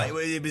wasn't quite. Yeah.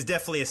 It was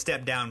definitely a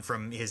step down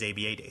from his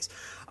ABA days.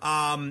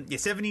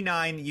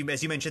 79.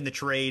 As you mentioned, the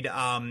trade.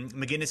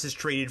 McGinnis is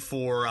traded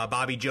for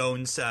Bobby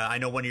Jones. I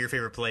know one of your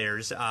favorite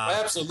players.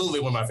 Absolutely,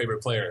 one of my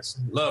favorite players.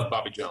 Love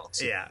Bobby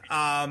Jones. Yeah.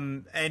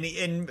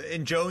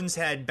 And Jones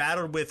had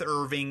battled with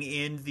Irving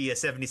in the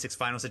 76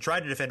 finals. Had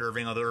tried to defend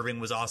Irving, although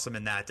Irving was awesome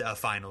in that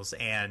finals.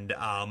 And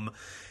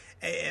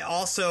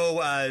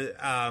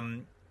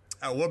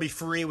Warby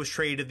Free was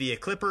traded to the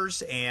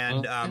Clippers,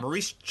 and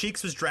Maurice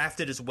Cheeks was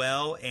drafted as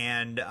well.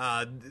 And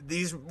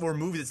these were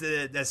moves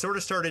that sort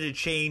of started to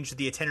change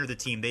the tenor of the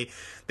team. They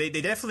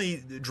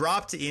definitely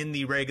dropped in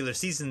the regular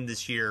season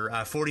this year,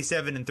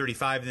 47 and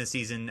 35 in the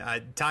season,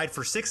 tied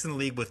for 6th in the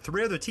league with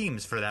 3 other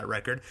teams for that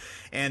record,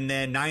 and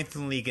then 9th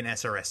in the league in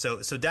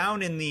SRS. So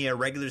down in the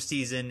regular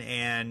season,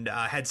 and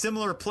had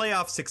similar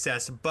playoff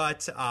success,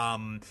 but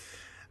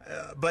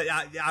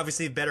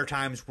obviously better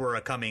times were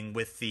coming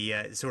with the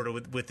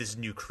with this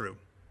new crew.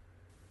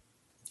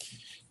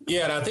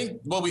 Yeah, and I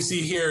think what we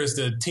see here is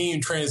the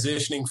team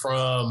transitioning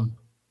from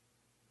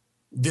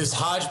this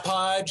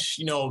hodgepodge.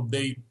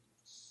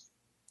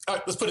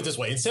 Let's put it this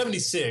way: in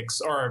 '76,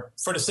 or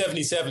for the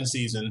 '77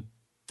 season,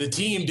 the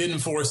team didn't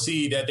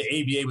foresee that the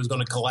ABA was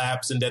going to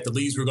collapse and that the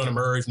leagues were going to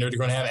merge and they're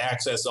going to have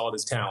access to all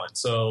this talent.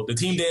 So the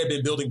team they had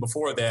been building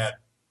before that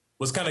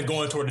was kind of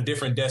going toward a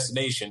different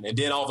destination. And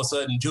then all of a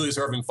sudden, Julius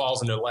Erving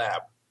falls in their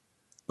lap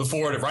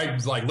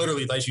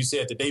literally, like you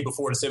said, the day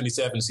before the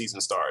 77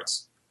 season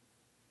starts.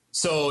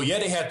 So, yeah,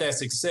 they had that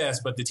success,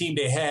 but the team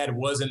they had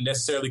wasn't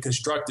necessarily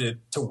constructed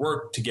to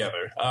work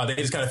together. They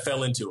just kind of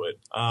fell into it.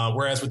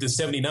 Whereas with the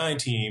 79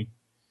 team,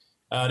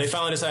 they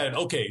finally decided,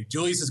 okay,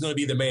 Julius is going to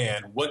be the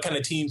man. What kind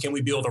of team can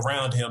we build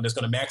around him that's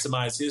going to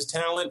maximize his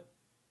talent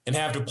and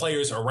have the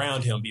players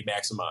around him be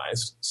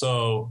maximized?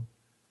 So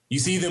you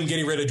see them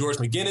getting rid of George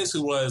McGinnis,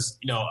 who was,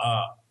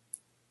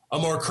 a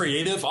more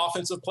creative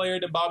offensive player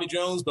than Bobby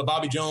Jones, but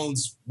Bobby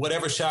Jones,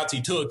 whatever shots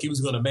he took, he was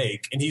going to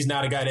make, and he's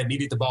not a guy that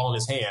needed the ball in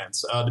his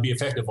hands to be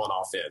effective on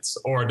offense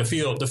or to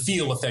feel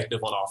effective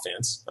on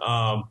offense.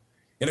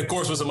 And of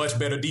course, was a much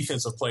better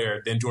defensive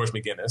player than George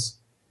McGinnis.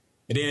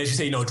 And then, as you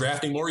say,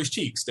 drafting Maurice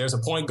Cheeks, there's a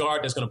point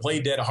guard that's going to play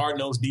dead, a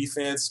hard-nosed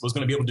defense, was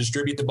going to be able to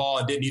distribute the ball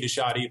and didn't need a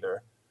shot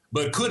either,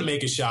 but could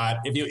make a shot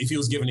if he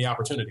was given the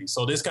opportunity.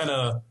 So this kind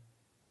of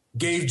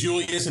gave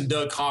Julius and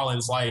Doug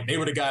Collins, like, they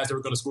were the guys that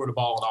were going to score the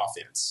ball on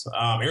offense.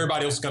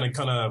 Everybody else was going to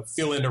kind of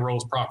fill in the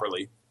roles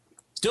properly.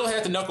 Still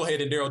had the knucklehead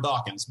in Daryl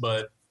Dawkins,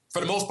 but for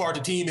the most part,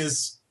 the team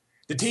is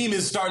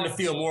starting to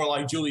feel more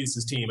like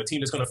Julius's team, a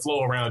team that's going to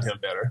flow around him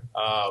better.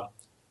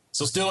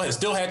 So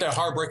still had that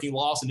heartbreaking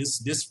loss in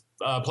this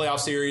playoff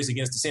series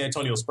against the San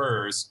Antonio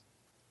Spurs.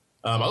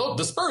 Although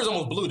the Spurs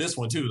almost blew this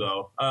one too,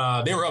 though.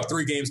 They were up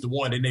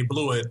 3-1, and they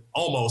blew it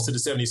almost to the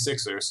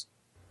 76ers.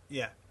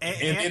 Yeah.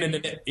 And then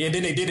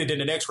they did it in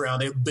the next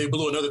round. They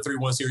blew another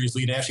 3-1 series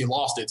lead and actually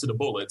lost it to the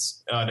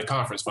Bullets in the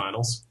conference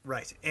finals.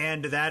 Right.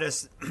 And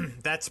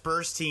that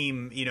Spurs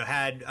team,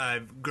 had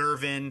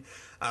Gervin,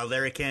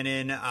 Larry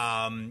Cannon,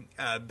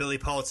 Billy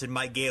Pulitz, and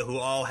Mike Gale, who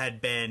all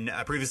had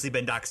previously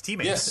been Doc's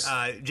teammates.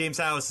 Yes. James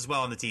Silas as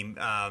well on the team.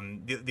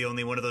 The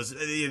only one of those.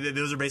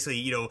 Those are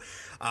basically,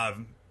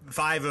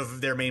 5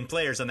 of their main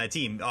players on that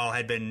team all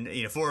had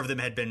been, 4 of them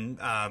had been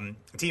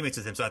teammates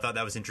with him. So I thought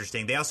that was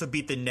interesting. They also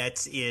beat the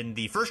Nets in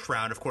the first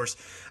round, of course,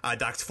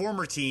 Doc's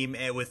former team,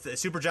 with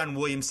Super John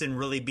Williamson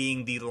really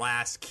being the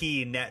last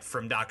key net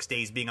from Doc's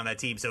days being on that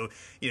team. So,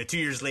 2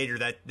 years later,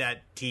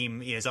 that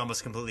team is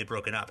almost completely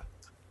broken up.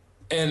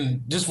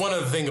 And just one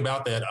other thing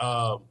about that,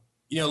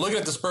 looking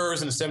at the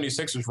Spurs and the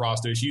 76ers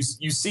rosters,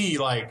 you see,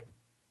 like,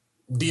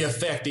 the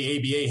effect the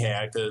ABA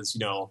had, because,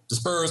 the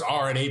Spurs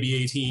are an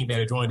ABA team that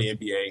had joined the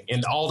NBA.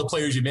 And all the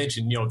players you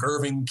mentioned,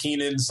 Gervin,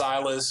 Keenan,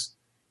 Silas,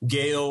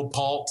 Gale,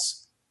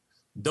 Pultz,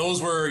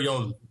 those were,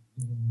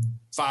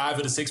 5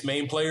 of the 6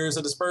 main players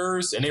of the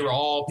Spurs, and they were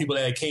all people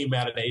that came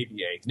out of the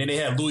ABA. And then they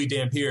had Louis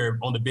Dampier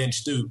on the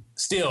bench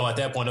still at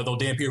that point, although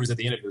Dampier was at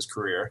the end of his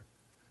career.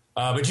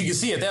 But you can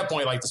see at that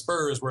point, like, the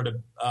Spurs were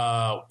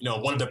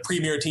one of the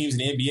premier teams in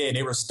the NBA, and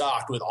they were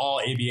stocked with all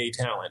ABA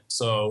talent.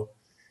 So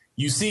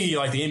you see,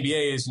 like, the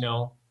NBA is,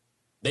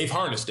 they've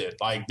harnessed it.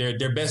 Like,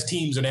 their best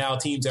teams are now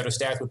teams that are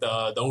stacked with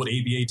the old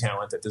ABA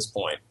talent at this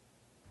point.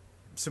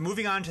 So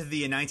moving on to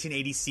the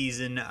 1980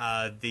 season,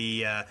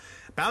 the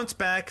bounce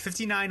back,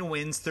 59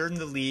 wins, 3rd in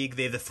the league.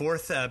 They have the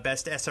 4th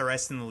best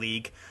SRS in the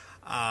league.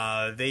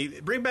 They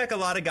bring back a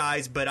lot of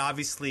guys, but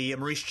obviously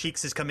Maurice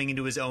Cheeks is coming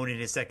into his own in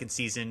his 2nd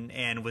season,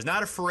 and was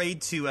not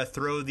afraid to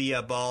throw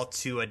the ball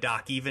to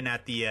Doc, even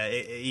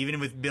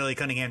with Billy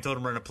Cunningham told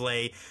him to run a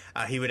play.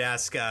 He would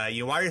ask, why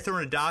are you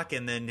throwing a Doc?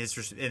 And then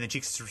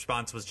Cheeks'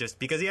 response was just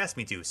because he asked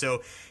me to.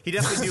 So he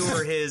definitely knew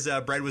where his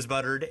bread was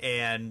buttered,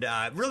 and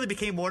really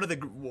became one of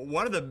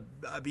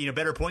the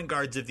better point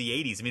guards of the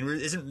 80s. I mean,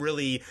 isn't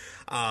really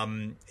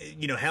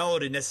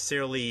held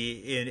necessarily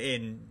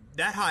in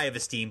that high of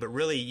esteem, but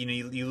really,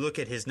 you look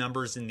at his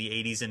numbers in the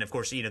 80s, and of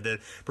course, the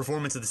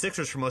performance of the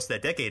Sixers for most of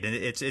that decade, and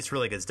it's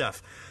really good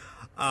stuff.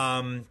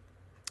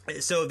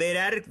 So they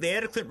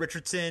added Clint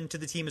Richardson to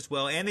the team as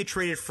well, and they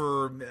traded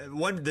for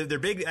their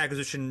big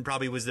acquisition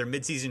probably was their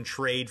midseason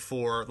trade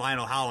for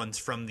Lionel Hollins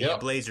from the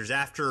Blazers,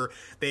 after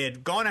they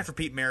had gone after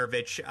Pete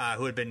Maravich,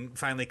 who had been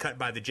finally cut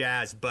by the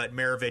Jazz, but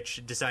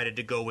Maravich decided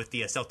to go with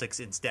the Celtics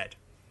instead.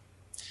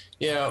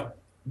 Yeah.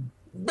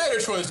 Better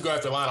choice to go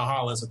after Lionel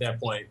Hollins at that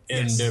point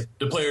in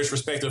the players'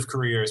 respective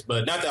careers.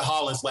 But not that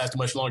Hollins lasted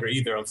much longer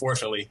either,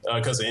 unfortunately,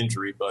 because of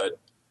injury. But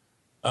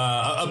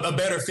a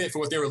better fit for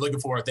what they were looking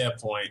for at that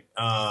point.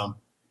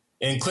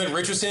 And Clint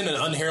Richardson, an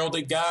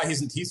unheralded guy,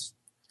 he's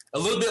a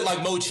little bit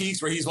like Mo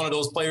Cheeks, where he's one of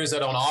those players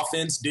that on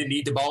offense didn't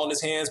need the ball in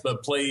his hands,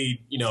 but played,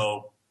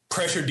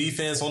 pressure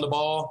defense on the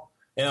ball.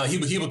 And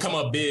he would come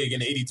up big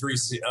in the 83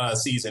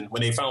 season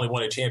when they finally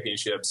won a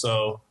championship.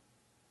 So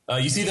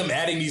you see them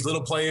adding these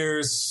little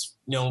players,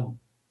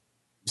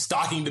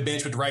 stocking the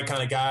bench with the right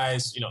kind of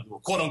guys,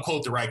 quote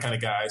unquote, the right kind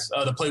of guys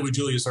to play with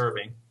Julius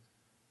Erving.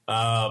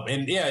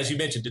 And yeah, as you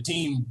mentioned, the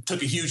team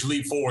took a huge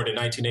leap forward in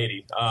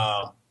 1980.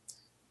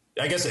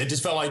 I guess it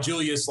just felt like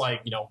Julius,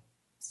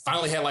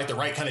 finally had the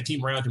right kind of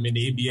team around him in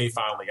the NBA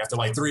finally after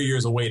 3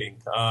 years of waiting.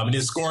 And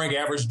his scoring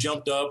average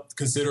jumped up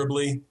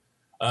considerably.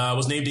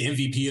 Was named the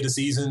MVP of the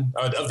season,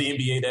 of the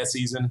NBA that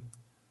season.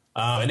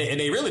 And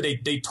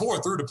they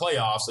tore through the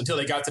playoffs until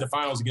they got to the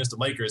finals against the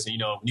Lakers.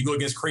 And, when you go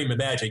against Kareem and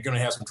Magic, you're going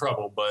to have some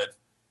trouble. But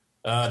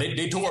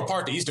they tore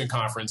apart the Eastern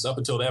Conference up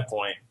until that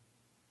point.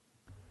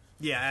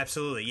 Yeah,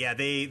 absolutely. Yeah,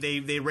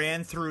 they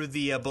ran through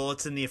the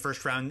Bullets in the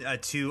first round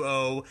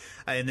 2-0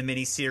 in the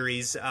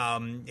mini-series.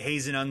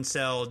 Hayes and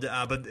Unseld,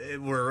 but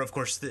were, of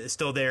course,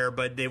 still there,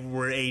 but they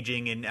were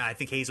aging, and I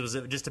think Hayes was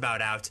just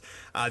about out.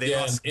 They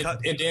lost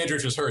and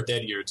Dandridge was hurt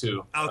that year,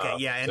 too.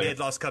 Okay, and they had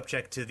lost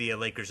Kupchak to the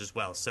Lakers as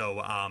well.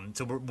 So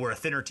we're a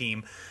thinner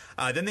team.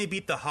 Then they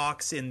beat the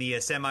Hawks in the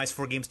semis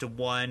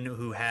 4-1,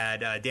 who had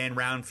Dan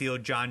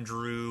Roundfield, John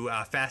Drew,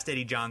 Fast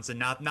Eddie Johnson,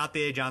 not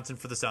the Eddie Johnson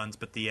for the Suns,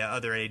 but the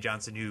other Eddie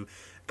Johnson who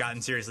got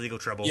in serious legal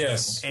trouble.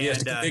 Yes, and,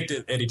 yes,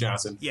 convicted Eddie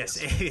Johnson. Yes,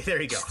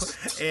 there you go.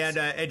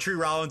 And Tree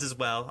Rollins as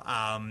well.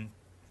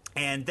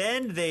 And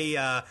then they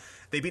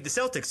beat the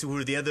Celtics, who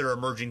were the other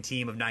emerging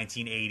team of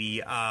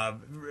 1980,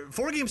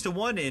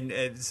 4-1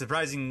 in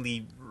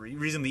surprisingly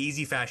reasonably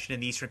easy fashion in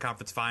the Eastern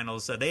Conference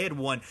Finals. They had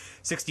won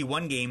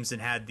 61 games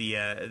and had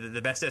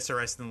the best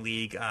SRS in the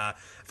league.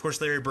 Of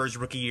course, Larry Bird's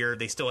rookie year,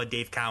 they still had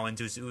Dave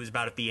Cowens, who was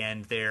about at the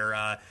end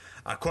there.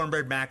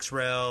 Cornbread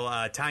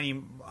Maxwell,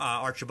 Tiny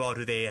Archibald,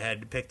 who they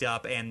had picked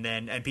up, and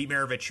Pete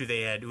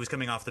Maravich, who was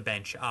coming off the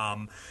bench.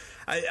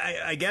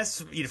 I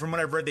guess from what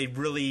I've read, they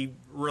really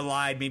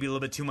relied maybe a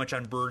little bit too much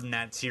on Bird in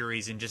that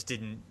series and just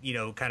didn't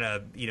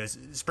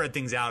spread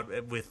things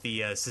out with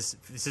the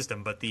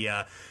system. But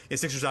the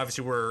Sixers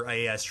obviously were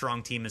a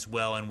strong team as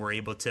well, and were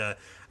able to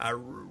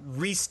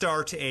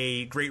restart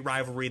a great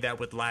rivalry that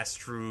would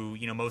last through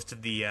most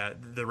of the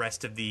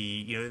rest of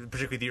the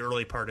particularly the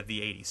early part of the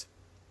 80s.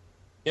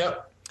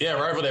 Yep. Yeah,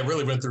 rivalry that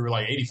really went through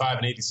like 85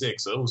 and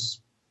 86. So it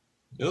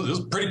was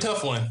a pretty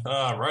tough one.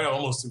 Right,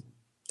 almost.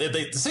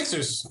 The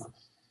Sixers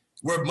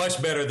were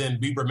much better than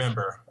we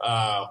remember.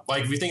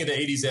 Like, we think of the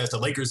 80s as the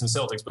Lakers and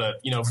Celtics, but,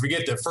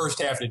 forget the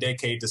first half of the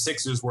decade, the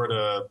Sixers were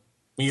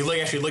when you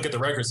actually look at the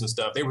records and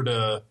stuff, they were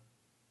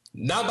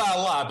not by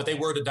a lot, but they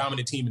were the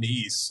dominant team in the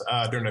East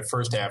during the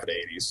first half of the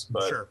 80s.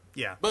 But, sure,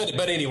 yeah.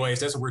 But anyways,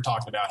 that's what we're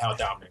talking about, how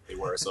dominant they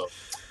were, so...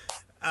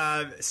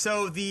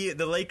 So the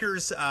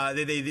Lakers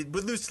they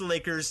would lose to the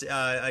Lakers.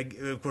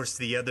 Of course,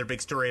 the other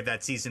big story of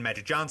that season,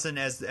 Magic Johnson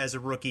as a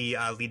rookie,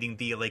 leading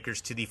the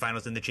Lakers to the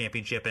finals in the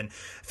championship, and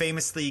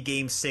famously,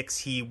 Game 6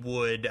 he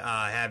would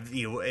have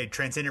a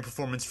transcendent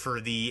performance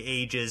for the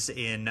ages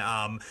in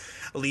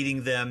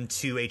leading them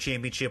to a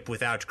championship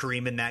without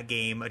Kareem in that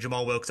game.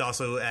 Jamal Wilkes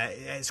also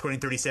scoring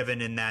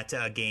 37 in that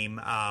game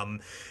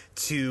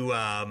to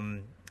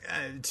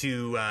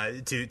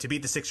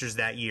beat the Sixers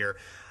that year.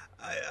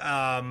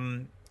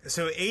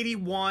 So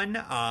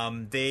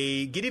 81,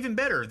 they get even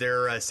better.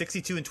 They're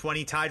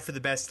 62-20, tied for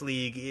the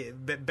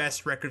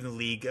best record in the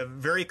league,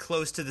 very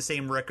close to the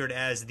same record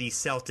as the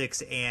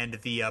Celtics and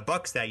the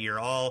Bucks that year.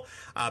 All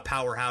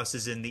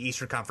powerhouses in the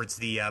Eastern Conference.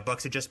 The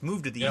Bucks had just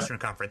moved to the Eastern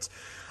Conference.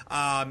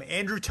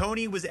 Andrew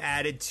Toney was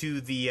added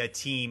to the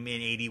team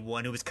in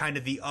 81, who was kind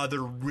of the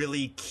other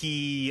really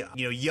key,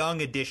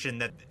 young addition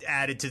that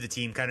added to the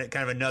team. Kind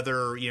of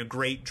another,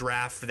 great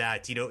draft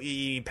that,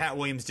 Pat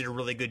Williams did a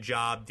really good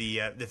job.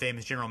 The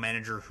famous general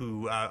manager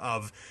who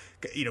of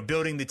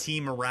building the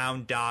team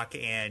around Doc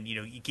and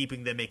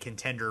keeping them a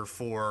contender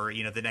for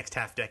the next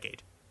half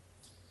decade.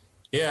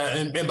 Yeah,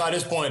 and by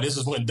this point, this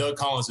is when Doug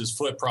Collins'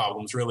 foot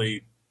problems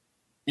really,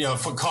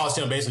 caused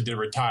him basically to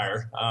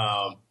retire.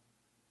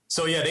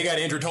 So, yeah, they got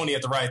Andrew Toney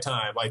at the right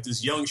time, like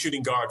this young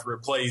shooting guard to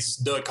replace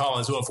Doug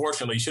Collins, who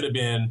unfortunately should have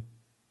been,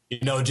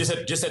 just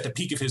at the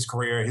peak of his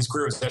career. His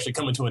career was actually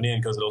coming to an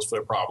end because of those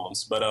foot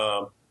problems. But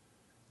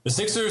the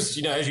Sixers,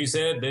 as you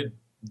said,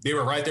 they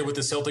were right there with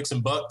the Celtics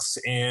and Bucks.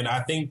 And I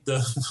think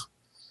the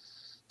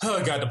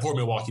poor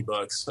Milwaukee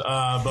Bucks.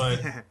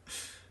 But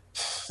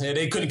yeah,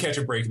 they couldn't catch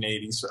a break in the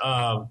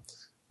 80s.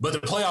 But the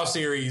playoff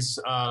series,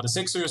 the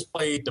Sixers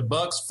played the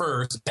Bucks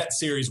first. That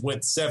series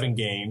went 7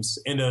 games,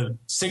 and the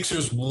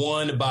Sixers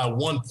won by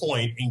 1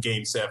 point in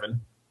Game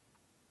 7.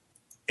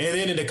 And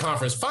then in the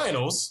conference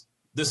finals,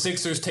 the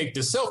Sixers take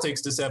the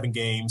Celtics to 7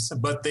 games,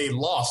 but they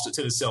lost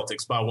to the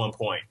Celtics by 1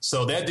 point.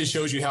 So that just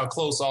shows you how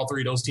close all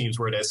three of those teams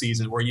were that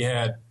season, where you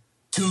had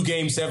 2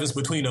 Game 7s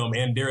between them,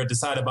 and they're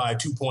decided by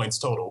 2 points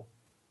total.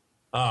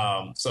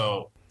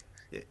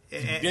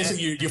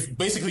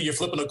 You're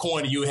flipping a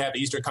coin, and you have the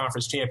Eastern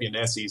Conference champion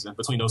that season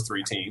between those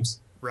 3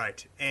 teams.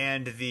 Right,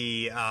 and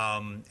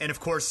and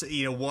of course,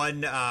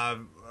 one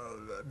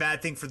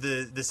bad thing for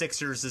the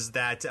Sixers is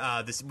that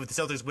with the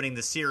Celtics winning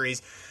the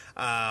series,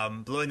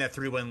 blowing that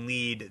 3-1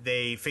 lead,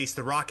 they faced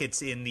the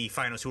Rockets in the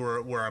finals, who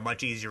were a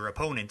much easier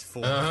opponent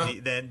for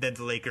than the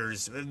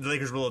Lakers. The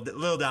Lakers were a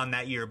little down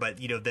that year, but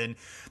then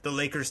the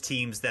Lakers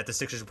teams that the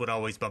Sixers would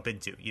always bump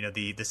into.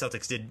 The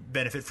Celtics did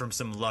benefit from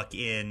some luck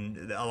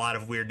in a lot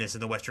of weirdness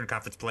in the Western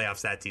Conference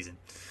playoffs that season.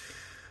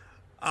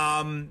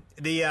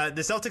 The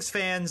Celtics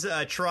fans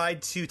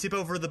tried to tip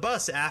over the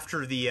bus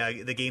after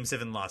the Game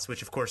 7 loss,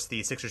 which of course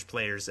the Sixers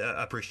players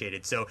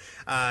appreciated. So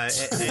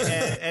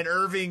and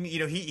Irving,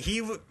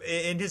 he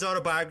in his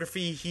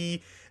autobiography,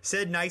 he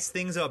said nice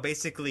things about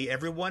basically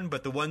everyone,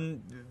 but the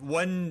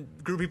one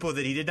group of people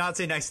that he did not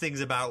say nice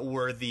things about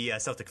were the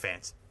Celtic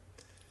fans.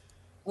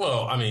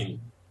 Well, I mean,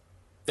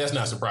 that's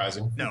not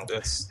surprising. No.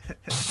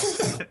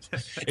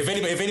 If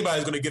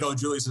anybody's going to get on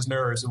Julius's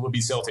nerves, it would be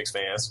Celtics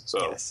fans.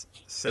 So, yes.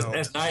 So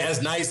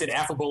as nice and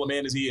affable a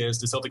man as he is,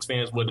 the Celtics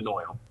fans would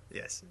annoy him.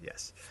 Yes.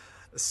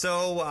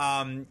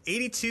 So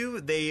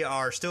 82, they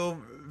are still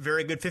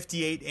very good,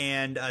 58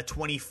 and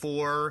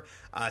 24,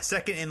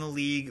 second in the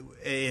league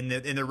in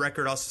the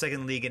record, also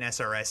second in the league in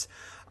SRS.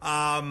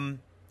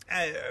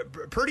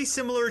 Pretty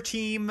similar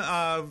team,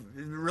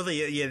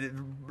 really. Yeah,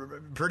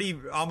 pretty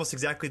almost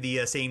exactly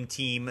the same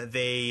team.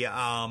 They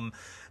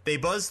they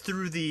buzzed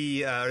through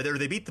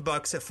they beat the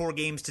Bucks at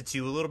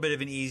 4-2, a little bit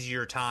of an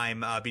easier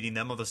time beating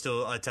them, although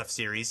still a tough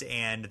series.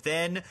 And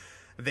then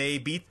they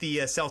beat the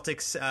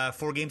Celtics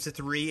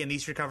 4-3 in the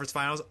Eastern Conference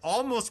Finals,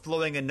 almost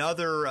blowing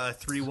another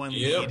 3-1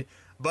 lead,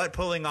 but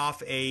pulling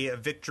off a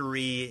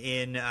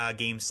victory in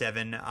Game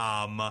 7.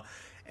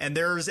 And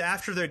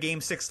after their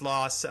Game 6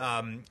 loss,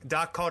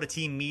 Doc called a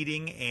team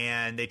meeting,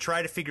 and they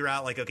tried to figure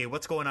out, like, okay,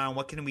 what's going on?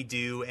 What can we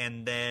do?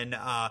 And then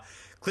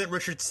Clint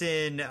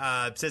Richardson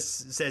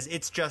says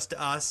it's just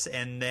us,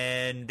 and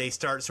then they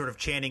start sort of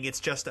chanting "it's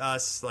just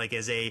us" like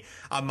as a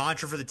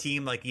mantra for the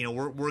team. Like,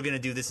 we're gonna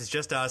do this. It's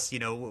just us.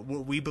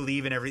 We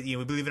believe in everything.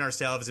 We believe in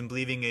ourselves and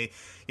believing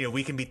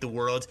we can beat the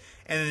world.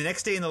 And then the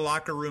next day in the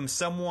locker room,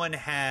 someone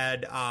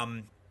had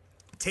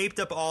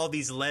taped up all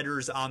these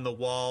letters on the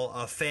wall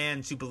of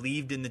fans who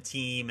believed in the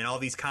team and all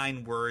these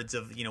kind words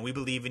of, we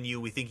believe in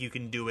you, we think you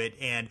can do it.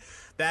 And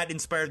that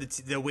inspired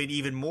the win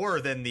even more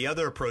than the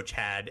other approach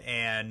had,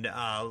 and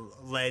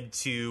led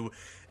to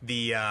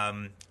the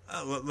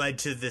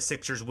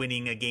Sixers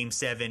winning a Game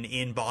 7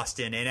 in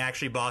Boston. And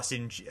actually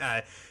Boston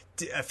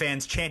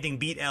fans chanting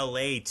 "beat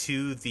LA"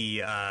 to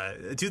the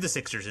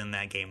Sixers in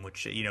that game,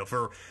 which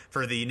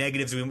for the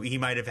negatives he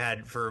might have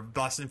had, for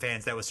Boston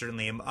fans that was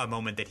certainly a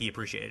moment that he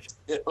appreciated.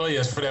 Oh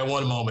yes, for that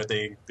one moment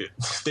they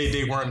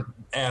weren't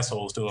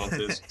assholes to him.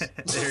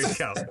 There you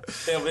go.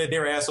 they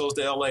were assholes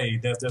to LA.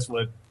 That's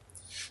what.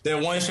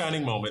 That one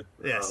shining moment.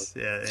 Yes,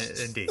 yeah,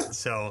 indeed.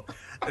 So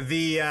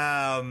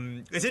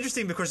it's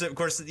interesting because of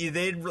course the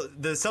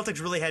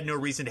Celtics really had no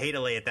reason to hate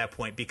LA at that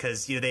point,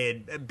 because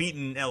they had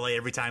beaten LA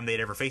every time they'd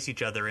ever faced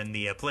each other in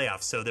the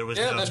playoffs. So there was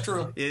that's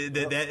true.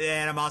 That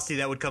animosity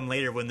that would come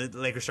later when the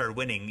Lakers started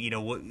winning.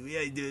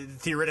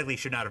 Theoretically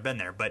should not have been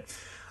there, but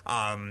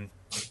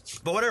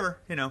whatever.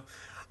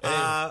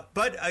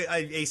 But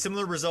a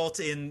similar result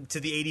to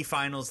the 80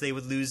 finals, they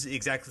would lose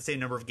exactly the same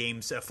number of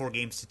games,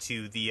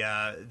 4-2.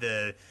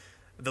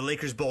 The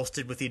Lakers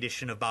bolstered with the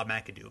addition of Bob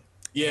McAdoo.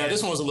 Yeah,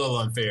 this one was a little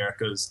unfair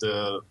because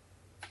the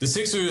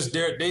Sixers,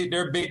 their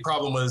big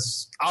problem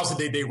was,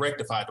 obviously they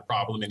rectified the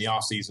problem in the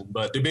offseason,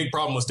 but the big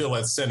problem was still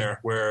at center,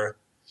 where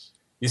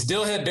you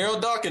still had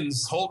Daryl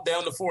Dawkins hold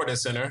down the fort at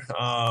center.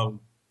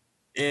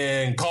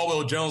 And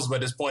Caldwell Jones by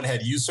this point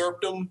had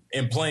usurped him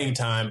in playing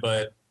time,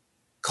 but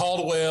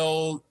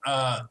Caldwell,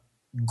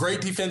 great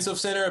defensive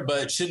center,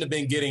 but shouldn't have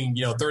been getting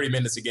 30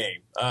 minutes a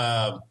game.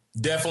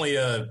 Definitely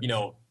a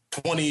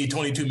 20,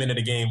 22 minute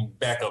a game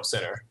backup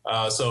center.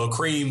 So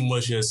Kareem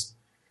was just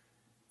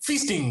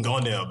feasting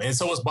on them, and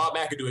so was Bob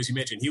McAdoo, as you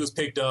mentioned. He was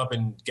picked up,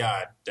 and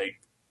God,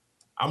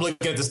 I'm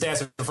looking at the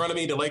stats in front of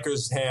me. The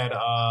Lakers had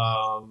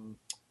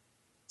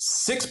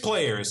 6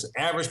 players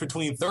averaged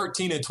between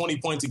 13 and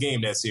 20 points a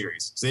game that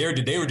series. So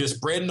they were just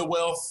spreading the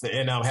wealth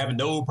and having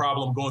no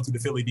problem going through the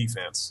Philly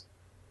defense.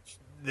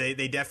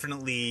 They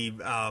definitely beat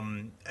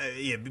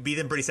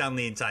them pretty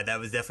soundly inside. That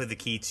was definitely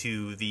the key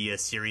to the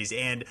series.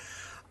 And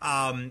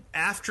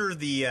after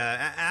the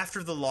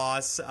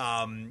loss,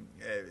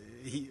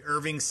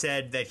 Irving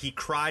said that he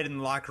cried in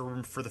the locker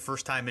room for the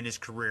first time in his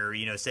career,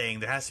 saying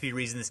there has to be a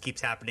reason this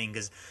keeps happening,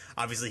 because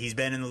obviously he's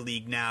been in the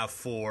league now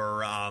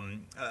for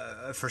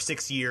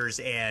 6 years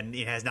and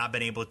he has not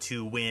been able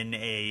to win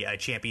a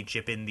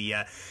championship in the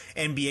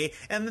NBA.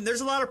 And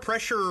there's a lot of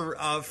pressure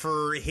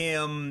for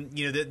him.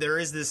 There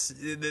is this,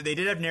 they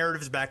did have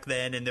narratives back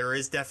then, and there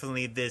is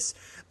definitely this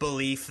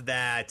belief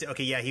that,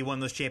 okay, yeah, he won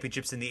those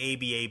championships in the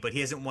ABA, but he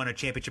hasn't won a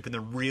championship in the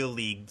real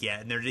league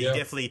yet. And he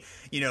definitely,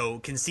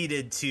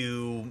 conceded to,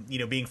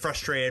 being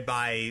frustrated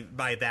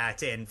by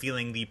that and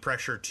feeling the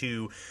pressure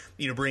to,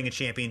 bring a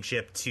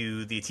championship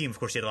to the team. Of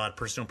course, he had a lot of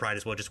personal pride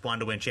as well, just wanted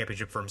to win a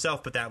championship for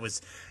himself, but that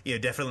was,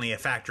 definitely a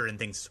factor in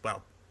things as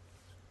well.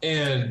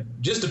 And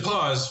just to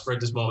pause for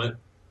this moment,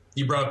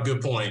 you brought up a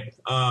good point.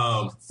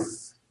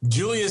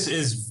 Julius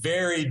is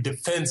very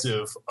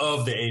defensive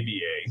of the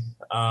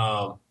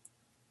ABA.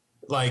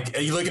 Like,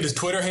 you look at his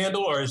Twitter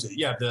handle, or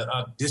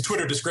his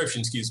Twitter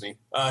description, excuse me.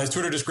 His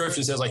Twitter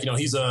description says,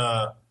 he's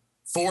a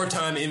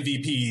 4-time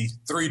MVP,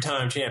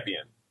 3-time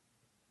champion.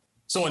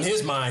 So in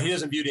his mind, he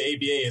doesn't view the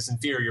ABA as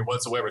inferior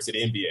whatsoever to the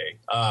NBA.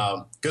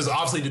 Because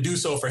obviously to do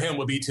so for him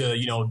would be to,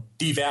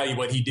 devalue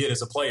what he did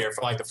as a player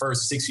for like the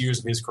first 6 years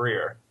of his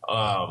career.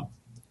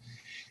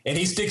 And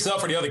he sticks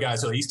up for the other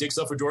guys. So he sticks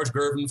up for George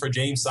Gervin, for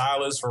James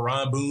Silas, for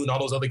Ron Boone, all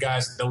those other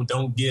guys that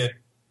don't get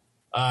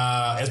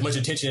as much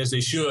attention as they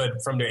should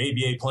from their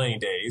ABA playing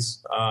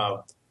days.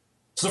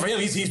 So for him,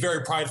 he's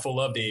very prideful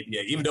of the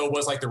ABA. Even though it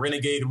was like the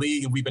renegade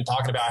league, and we've been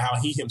talking about how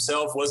he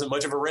himself wasn't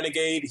much of a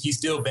renegade, he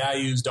still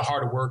values the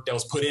hard work that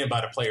was put in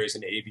by the players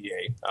in the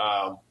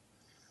ABA.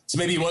 So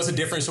maybe it was a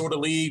different sort of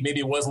league. Maybe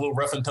it was a little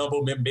rough and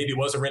tumble. Maybe it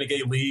was a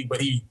renegade league. But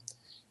he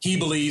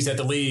believes that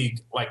the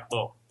league,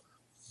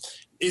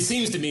 it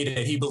seems to me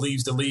that he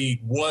believes the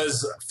league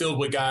was filled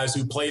with guys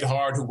who played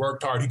hard, who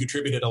worked hard, who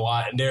contributed a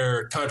lot, and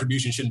their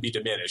contribution shouldn't be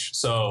diminished.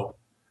 So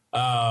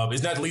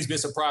it's not the least bit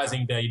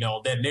surprising that,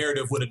 that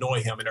narrative would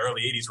annoy him in the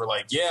early 80s. We're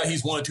like, yeah,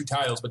 he's won 2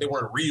 titles, but they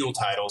weren't real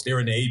titles. They were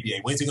in the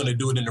ABA. When's he going to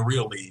do it in the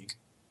real league?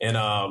 And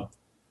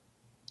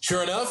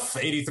sure enough,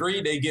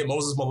 83, they get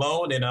Moses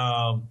Malone and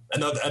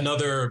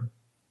another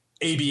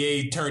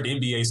ABA turned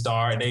NBA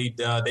star, and they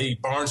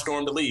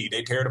barnstorm the league.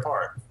 They tear it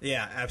apart.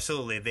 Yeah,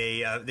 absolutely.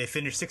 They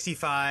finished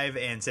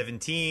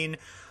 65-17.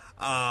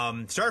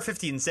 Start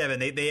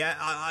 50-7. They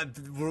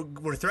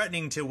were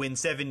threatening to win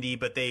 70,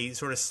 but they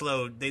sort of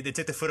slowed. They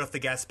took the foot off the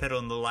gas pedal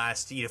in the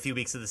last few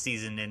weeks of the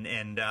season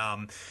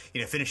and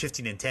finished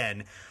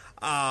 15-10.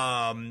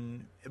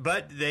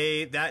 But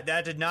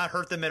that did not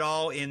hurt them at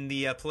all in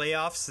the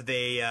playoffs.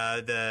 They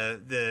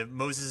the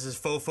Moses'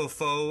 faux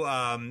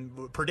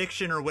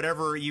prediction, or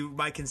whatever you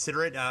might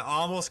consider it,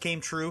 almost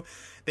came true.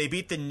 They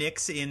beat the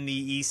Knicks in the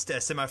East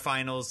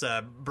semifinals.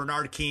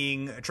 Bernard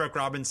King, Truck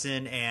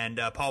Robinson,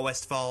 and Paul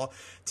Westphal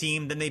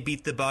team. Then they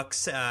beat the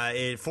Bucks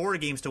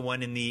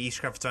 4-1 in the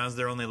East Conference Finals.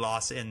 Their only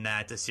loss in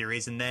that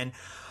series, and then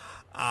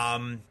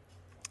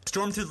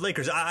stormed through the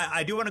Lakers.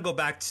 I do want to go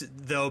back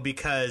though,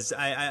 because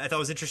I thought it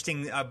was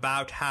interesting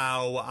about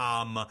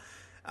how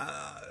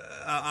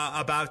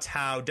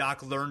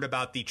Doc learned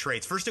about the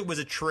trades. First, it was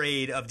a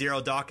trade of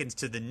Daryl Dawkins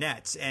to the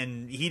Nets,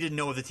 and he didn't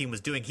know what the team was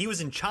doing. He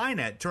was in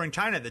China, touring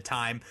China at the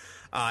time.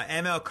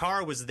 ML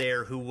Carr was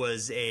there, who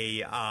was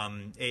a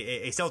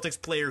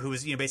Celtics player who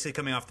was basically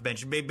coming off the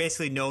bench,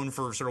 basically known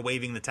for sort of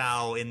waving the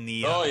towel in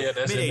the mid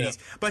 '80s.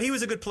 But he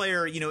was a good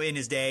player, in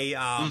his day,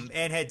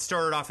 and had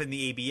started off in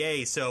the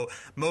ABA. So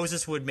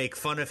Moses would make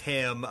fun of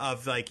him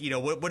of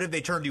what have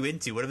they turned you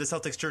into? What have the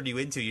Celtics turned you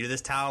into? You're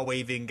this towel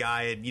waving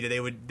guy, and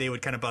they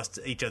would kind of bust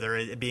each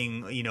other,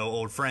 being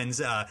old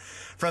friends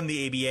from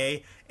the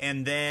ABA.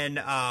 And then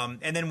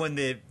when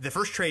the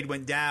first trade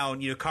went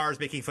down, Carr's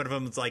making fun of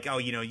him. It's like, oh,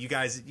 you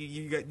guys,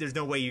 there's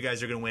no way you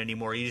guys are going to win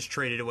anymore. You just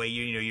traded away,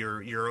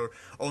 your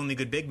only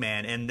good big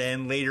man. And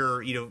then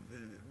later,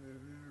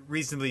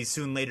 reasonably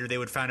soon later, they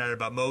would find out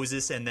about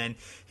Moses, and then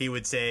he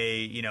would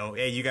say,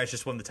 hey, you guys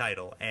just won the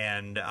title.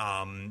 And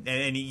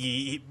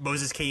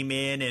Moses came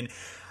in, and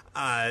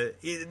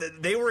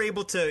they were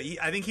able to.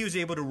 I think he was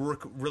able to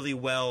work really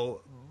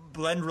well.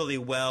 Blend really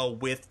well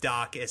with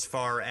Doc, as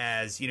far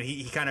as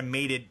he kind of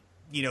made it,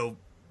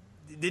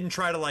 didn't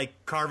try to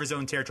carve his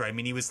own territory. I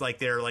mean, he was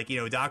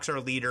Doc's our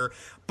leader,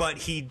 but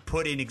he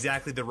put in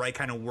exactly the right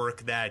kind of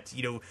work that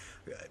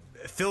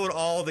filled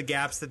all the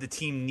gaps that the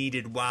team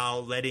needed,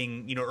 while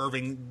letting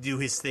Irving do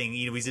his thing.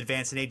 He's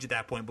advanced in age at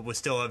that point, but was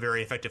still a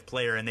very effective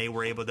player, and they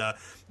were able to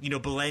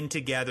blend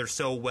together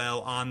so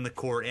well on the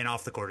court and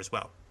off the court as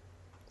well.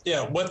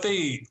 Yeah, what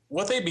they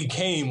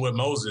became with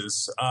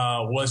Moses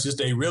was just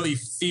a really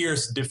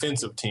fierce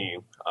defensive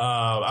team.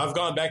 I've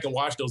gone back and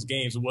watched those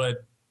games.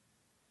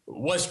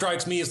 What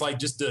strikes me is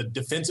just the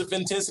defensive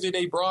intensity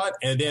they brought,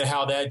 and then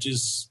how that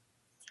just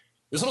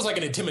it was almost like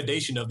an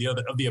intimidation of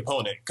the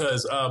opponent.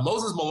 Because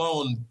Moses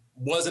Malone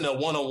wasn't a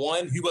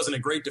one-on-one. He wasn't a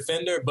great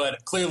defender,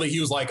 but clearly he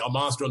was like a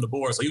monster on the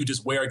board. So he would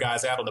just wear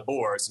guys out on the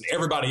boards, and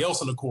everybody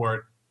else on the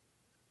court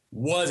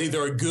was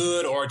either a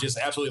good or just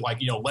absolutely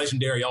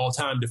legendary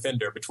all-time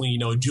defender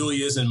between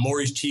Julius and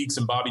Maurice Cheeks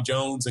and Bobby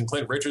Jones and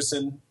Clint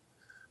Richardson.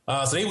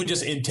 So they would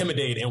just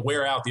intimidate and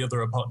wear out the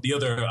other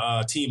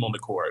team on the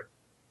court.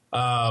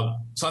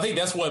 So I think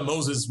that's what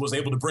Moses was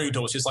able to bring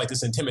to us, just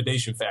this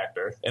intimidation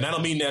factor. And I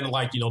don't mean that in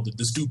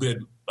the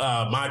stupid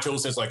macho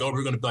sense, we're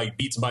going to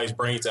beat somebody's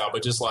brains out,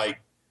 but just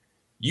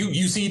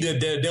you see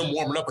them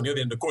warming up on the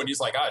other end of the court, and you're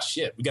just ah,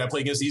 shit, we got to play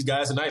against these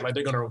guys tonight.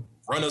 They're going to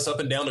run us up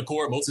and down the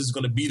court. Moses is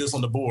going to beat us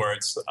on the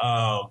boards.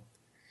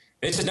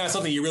 It's just not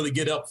something you really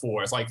get up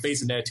for. It's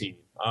facing that team.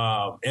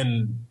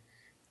 And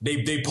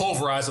they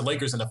pulverized the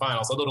Lakers in the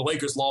finals. Although the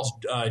Lakers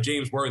lost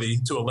James Worthy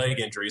to a leg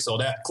injury, so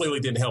that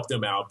clearly didn't help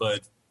them out.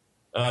 But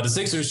the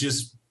Sixers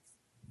just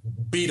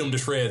beat them to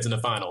shreds in the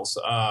finals.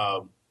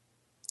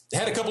 They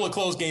had a couple of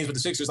close games with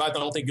the Sixers. I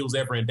don't think it was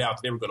ever in doubt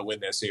that they were going to win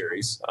that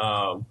series.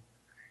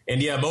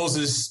 And yeah,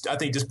 Moses, I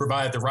think, just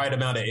provided the right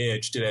amount of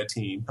edge to that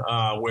team,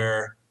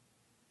 where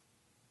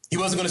he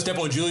wasn't going to step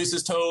on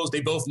Julius's toes.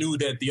 They both knew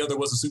that the other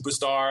was a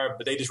superstar,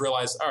 but they just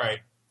realized, all right,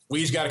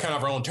 we each got to kind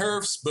of our own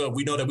turfs, but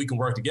we know that we can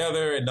work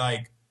together. And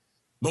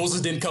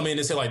Moses didn't come in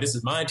and say this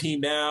is my team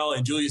now,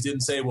 and Julius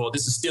didn't say, well,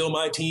 this is still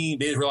my team.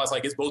 They just realized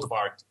it's both of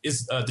ours.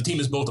 The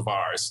team is both of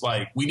ours.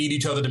 We need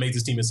each other to make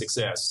this team a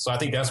success. So I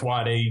think that's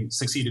why they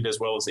succeeded as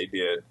well as they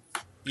did.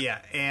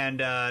 Yeah, and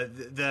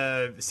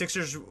the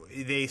Sixers,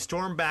 they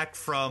stormed back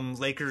from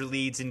Laker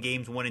leads in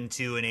games 1 and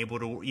 2 and able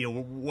to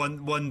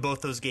won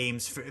both those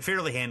games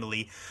fairly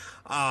handily.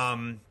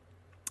 And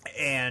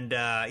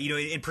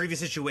in previous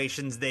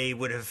situations, they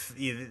would have.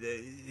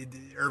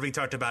 Irving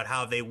talked about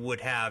how they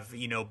would have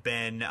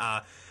been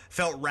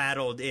felt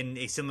rattled in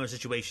a similar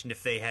situation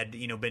if they had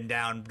been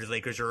down to the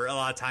Lakers, or a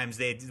lot of times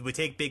they would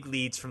take big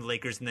leads from the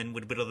Lakers and then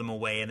would whittle them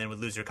away and then would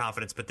lose their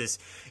confidence. But this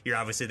year,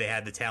 obviously, they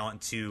had the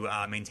talent to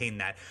maintain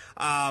that.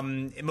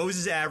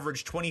 Moses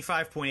averaged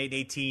 25.8,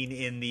 18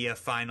 in the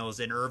finals,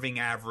 and Irving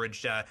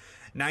averaged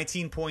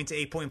 19 points,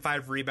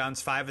 8.5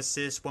 rebounds, 5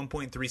 assists,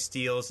 1.3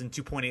 steals, and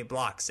 2.8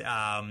 blocks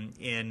on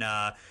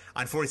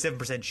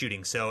 47%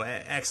 shooting. So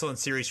excellent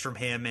series from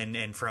him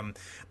and from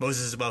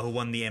Moses as well, who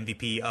won the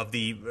MVP of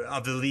the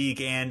league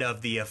and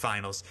of the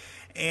finals.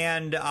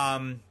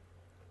 And,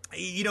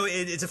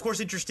 it's of course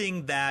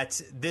interesting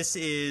that this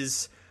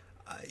is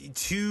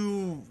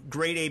two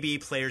great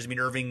ABA players. I mean,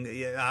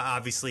 Irving,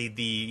 obviously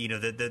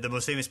the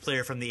most famous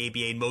player from the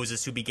ABA, and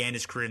Moses, who began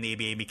his career in the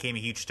ABA and became a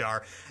huge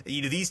star.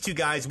 These two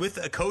guys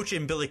with a coach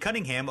in Billy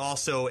Cunningham,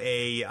 also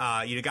a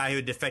guy who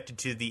had defected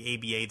to the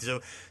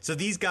ABA. So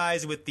these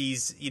guys with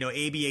these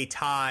ABA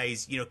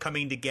ties,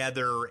 coming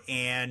together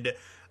and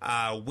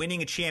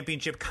winning a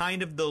championship,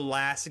 kind of the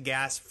last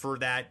gasp for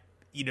that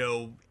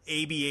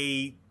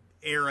ABA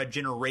era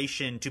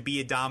generation to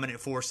be a dominant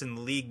force in the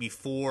league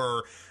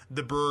before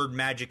the Bird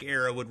Magic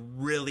era would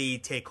really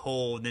take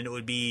hold, and it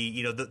would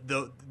be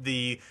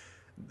the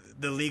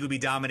league would be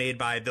dominated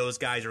by those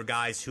guys or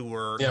guys who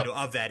were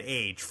of that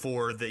age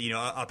for the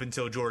up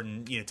until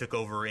Jordan took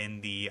over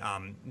in the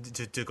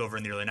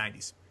early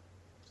 90s.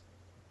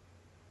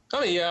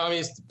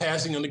 It's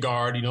passing on the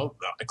guard.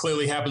 It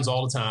clearly happens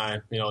all the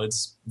time.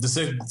 It's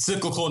the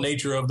cyclical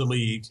nature of the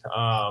league.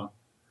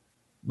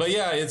 But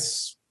yeah,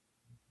 it's.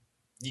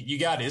 You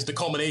got it. It's the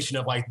culmination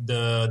of like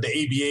the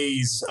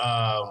ABA's,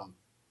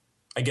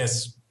 I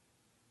guess,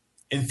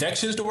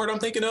 infection is the word I'm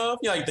thinking of.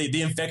 Like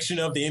the infection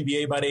of the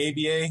NBA by the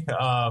ABA.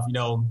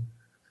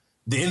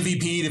 The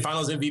MVP, the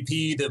Finals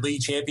MVP, the league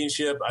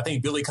championship. I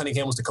think Billy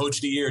Cunningham was the coach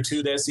of the year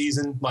too that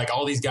season. Like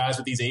all these guys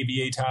with these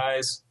ABA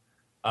ties.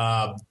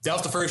 That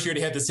was the first year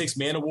they had the Sixth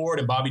Man Award,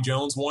 and Bobby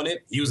Jones won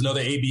it. He was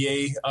another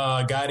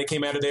ABA guy that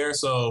came out of there.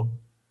 So.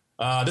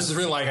 This is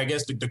really like, I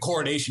guess, the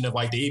coronation of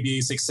like the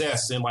ABA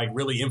success and like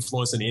really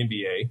influencing the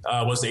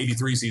NBA was the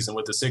 83 season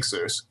with the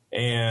Sixers.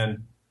 And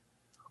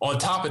on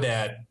top of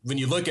that, when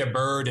you look at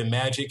Bird and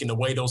Magic and the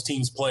way those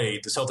teams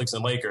played, the Celtics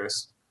and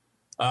Lakers,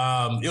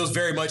 it was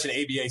very much an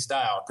ABA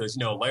style because,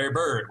 Larry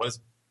Bird was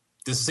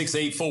this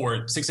 6'8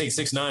 forward, 6'8",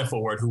 6'9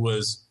 forward who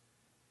was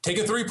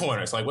taking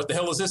three-pointers. Like, what the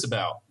hell is this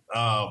about?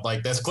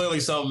 That's clearly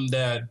something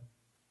that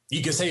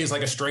you could say it's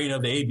like a strain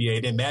of the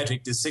ABA. Then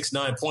Magic, this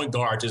 6'9 point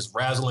guard, just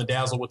razzle and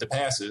dazzle with the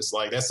passes.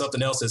 Like that's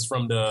something else that's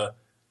from the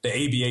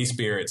ABA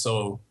spirit.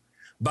 So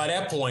by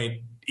that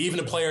point, even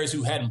the players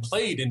who hadn't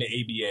played in the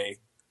ABA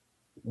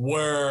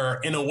were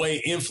in a way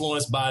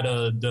influenced by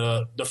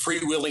the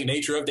freewheeling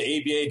nature of the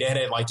ABA that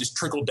had like just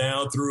trickled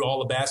down through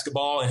all of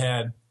basketball and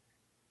had,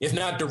 if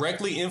not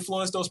directly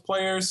influenced those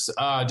players,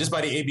 just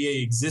by the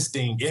ABA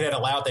existing, it had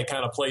allowed that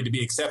kind of play to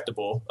be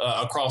acceptable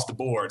across the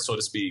board, so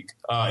to speak,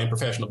 in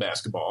professional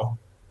basketball.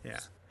 Yeah.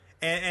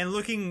 And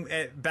looking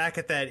back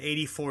at that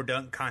 84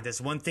 dunk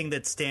contest, one thing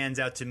that stands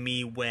out to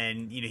me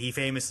when he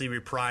famously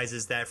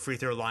reprises that free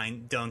throw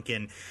line dunk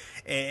and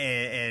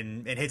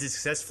hits it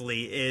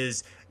successfully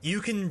is you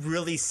can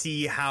really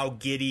see how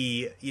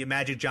giddy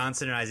Magic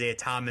Johnson and Isaiah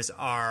Thomas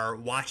are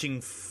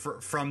watching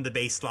from the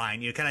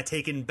baseline. Kind of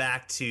taken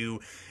back to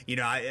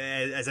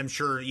as I'm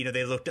sure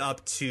they looked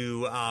up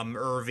to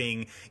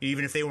Irving,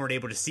 even if they weren't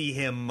able to see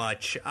him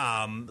much.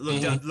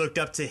 Looked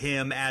up to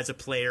him as a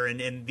player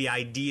and the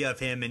idea of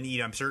him, and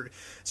I'm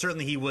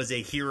certainly he was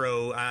a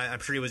hero. I'm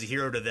sure he was a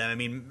hero to them. I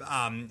mean,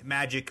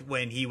 Magic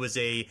when he was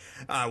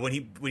when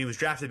he was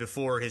drafted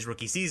before his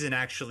rookie season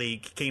actually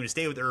came to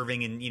stay with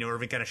Irving, and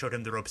Irving kind of showed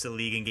him the ropes of the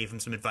league and gave him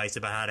some advice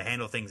about how to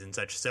handle things and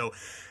such. So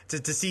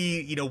to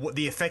see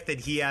the effect that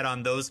he had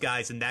on those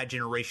guys and that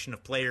generation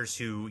of players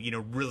who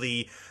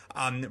really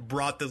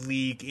brought the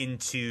league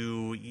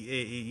into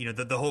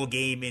the whole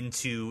game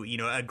into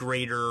a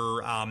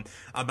greater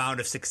amount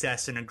of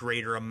success and a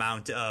greater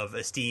amount of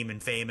esteem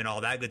and fame and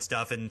all that good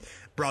stuff, and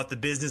brought the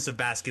business of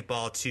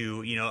basketball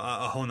to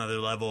a whole nother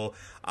level.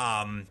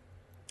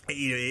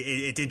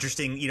 It's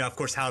interesting, of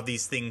course, how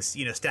these things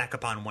stack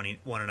upon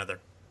one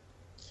another.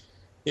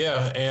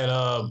 Yeah,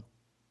 and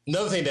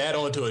another thing to add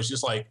on to it is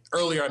just like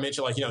earlier I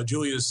mentioned, like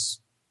Julius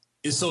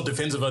is so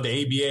defensive of the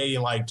ABA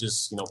and like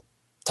just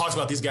talks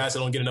about these guys that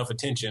don't get enough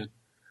attention.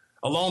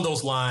 Along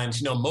those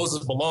lines,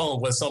 Moses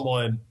Malone was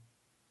someone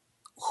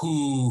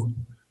who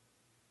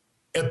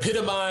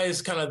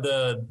epitomized kind of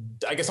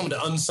some of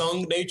the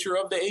unsung nature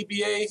of the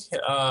ABA,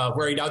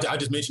 where I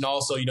just mentioned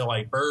also,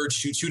 like Bird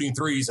shooting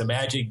threes and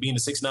Magic being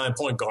the 6'9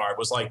 point guard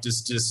was like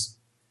just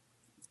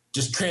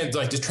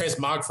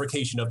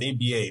transmogrification of the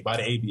NBA by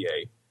the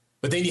ABA.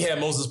 But then you had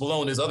Moses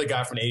Malone, this other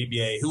guy from the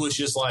ABA, who was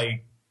just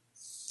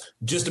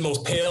the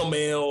most pale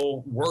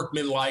male,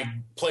 workman-like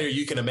player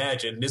you can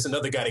imagine. There's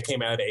another guy that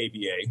came out of the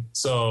ABA.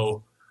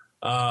 So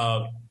the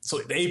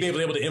ABA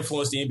was able to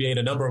influence the NBA in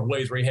a number of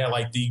ways, where he had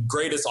like the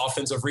greatest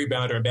offensive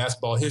rebounder in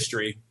basketball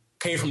history,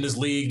 came from this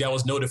league that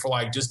was noted for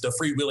like just the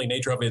freewheeling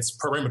nature of its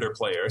perimeter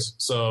players.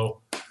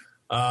 So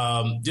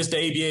just the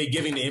ABA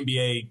giving the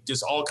NBA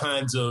just all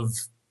kinds of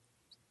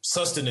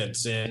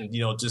sustenance and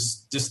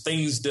just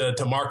things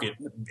to market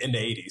in the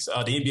 80s.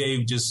 The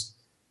NBA just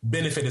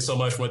benefited so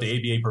much from what the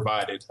ABA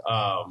provided.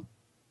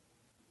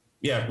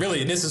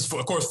 Really, and this is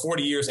of course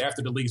 40 years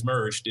after the leagues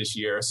merged this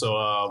year,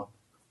 so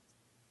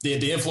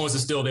the influence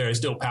is still there. It's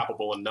still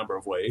palpable in a number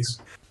of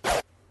ways.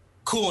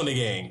 Kool and the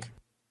Gang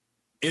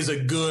is a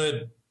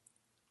good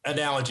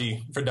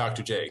analogy for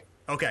Dr. J.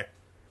 Okay,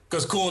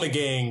 because Kool and the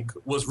Gang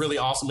was really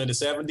awesome in the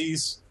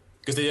 70s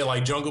because they did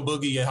like Jungle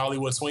Boogie and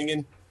Hollywood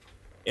Swinging.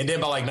 And then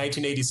by like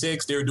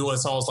 1986, they were doing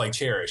songs like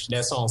Cherish. And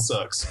that song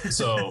sucks.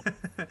 So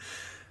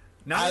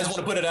I just want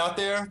to put it out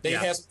there. They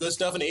had some good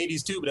stuff in the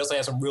 80s too, but they also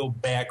had some real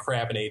bad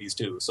crap in the 80s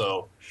too.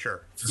 So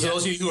sure. For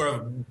those of you who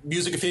are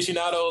music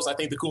aficionados, I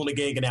think the Kool and the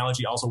Gang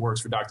analogy also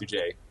works for Dr.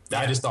 J.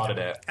 I just thought of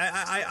that.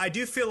 I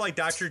do feel like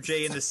Dr.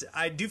 J in this.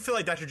 I do feel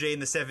like Dr. J in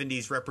the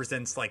 70s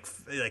represents like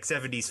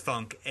 70s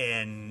funk,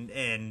 and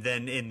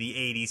then in the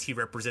 80s he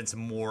represents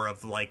more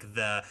of like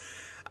the.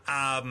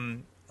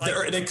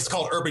 It's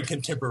called urban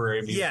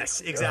contemporary music.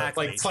 Yes,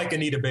 exactly. It's like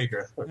Anita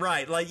Baker.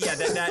 Right, like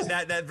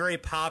that very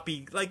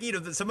poppy, like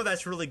some of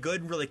that's really good,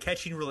 and really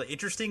catchy, and really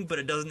interesting, but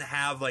it doesn't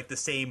have like the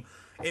same.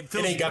 It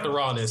ain't got the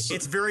rawness.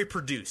 It's very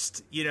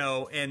produced,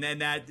 and then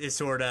that is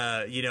sort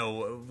of,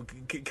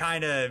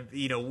 kind of,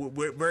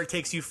 where it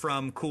takes you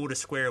from cool to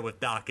square with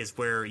Doc is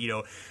where,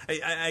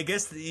 I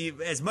guess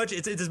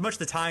it's as much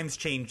the times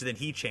changed than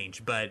he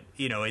changed, but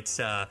it's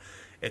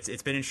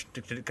been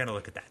interesting to kind of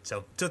look at that.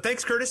 So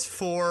thanks, Curtis,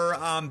 for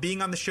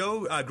being on the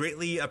show.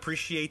 Greatly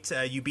appreciate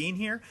you being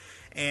here.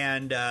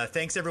 And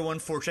thanks, everyone,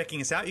 for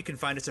checking us out. You can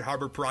find us at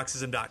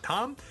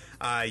harborparoxysm.com.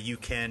 You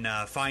can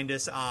find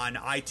us on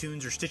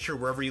iTunes or Stitcher,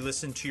 wherever you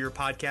listen to your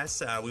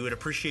podcasts. We would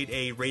appreciate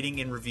a rating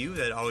and review.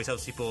 That always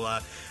helps people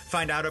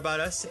find out about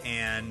us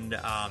and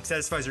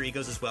satisfies their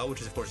egos as well,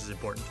 which, of course, is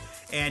important.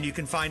 And you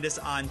can find us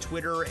on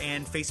Twitter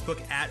and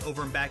Facebook at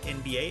Over and Back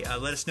NBA.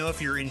 Let us know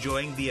if you're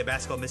enjoying the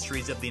basketball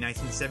mysteries of the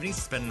 1970s.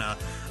 It's been a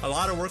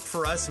lot of work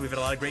for us. We've had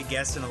a lot of great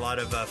guests and a lot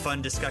of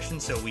fun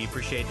discussions, so we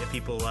appreciate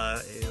people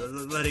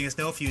letting us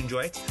know if you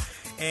enjoy it.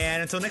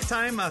 And until next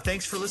time,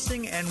 thanks for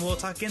listening, and we'll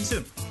talk again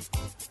soon.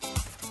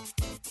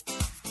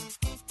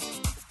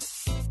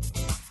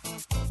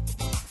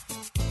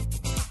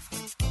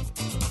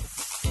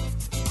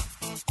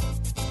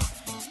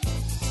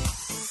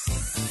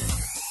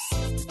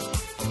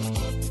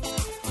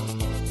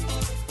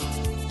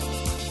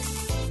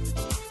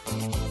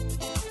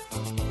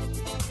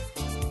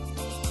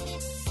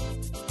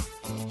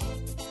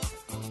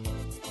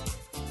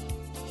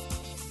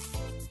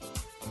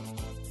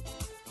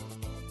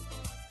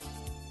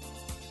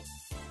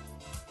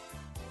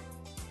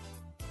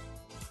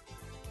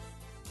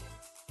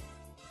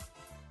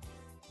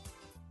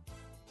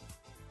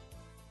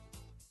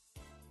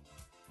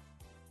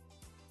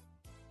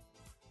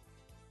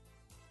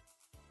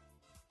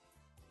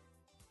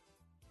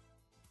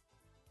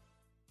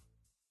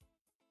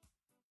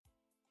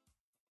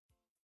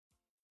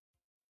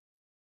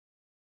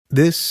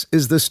 This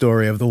is the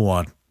story of the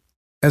one.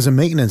 As a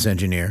maintenance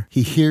engineer,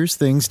 he hears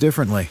things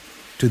differently.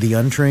 To the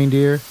untrained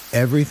ear,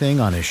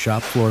 everything on his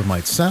shop floor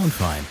might sound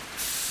fine,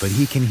 but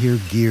he can hear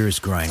gears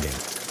grinding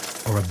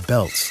or a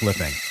belt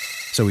slipping.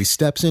 So he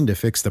steps in to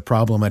fix the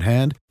problem at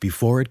hand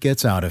before it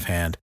gets out of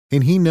hand.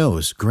 And he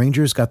knows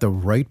Grainger's got the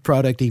right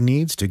product he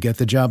needs to get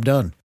the job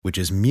done, which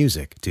is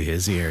music to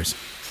his ears.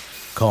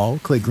 Call,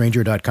 click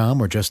Grainger.com,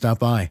 or just stop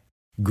by.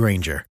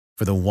 Grainger,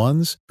 for the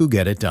ones who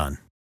get it done.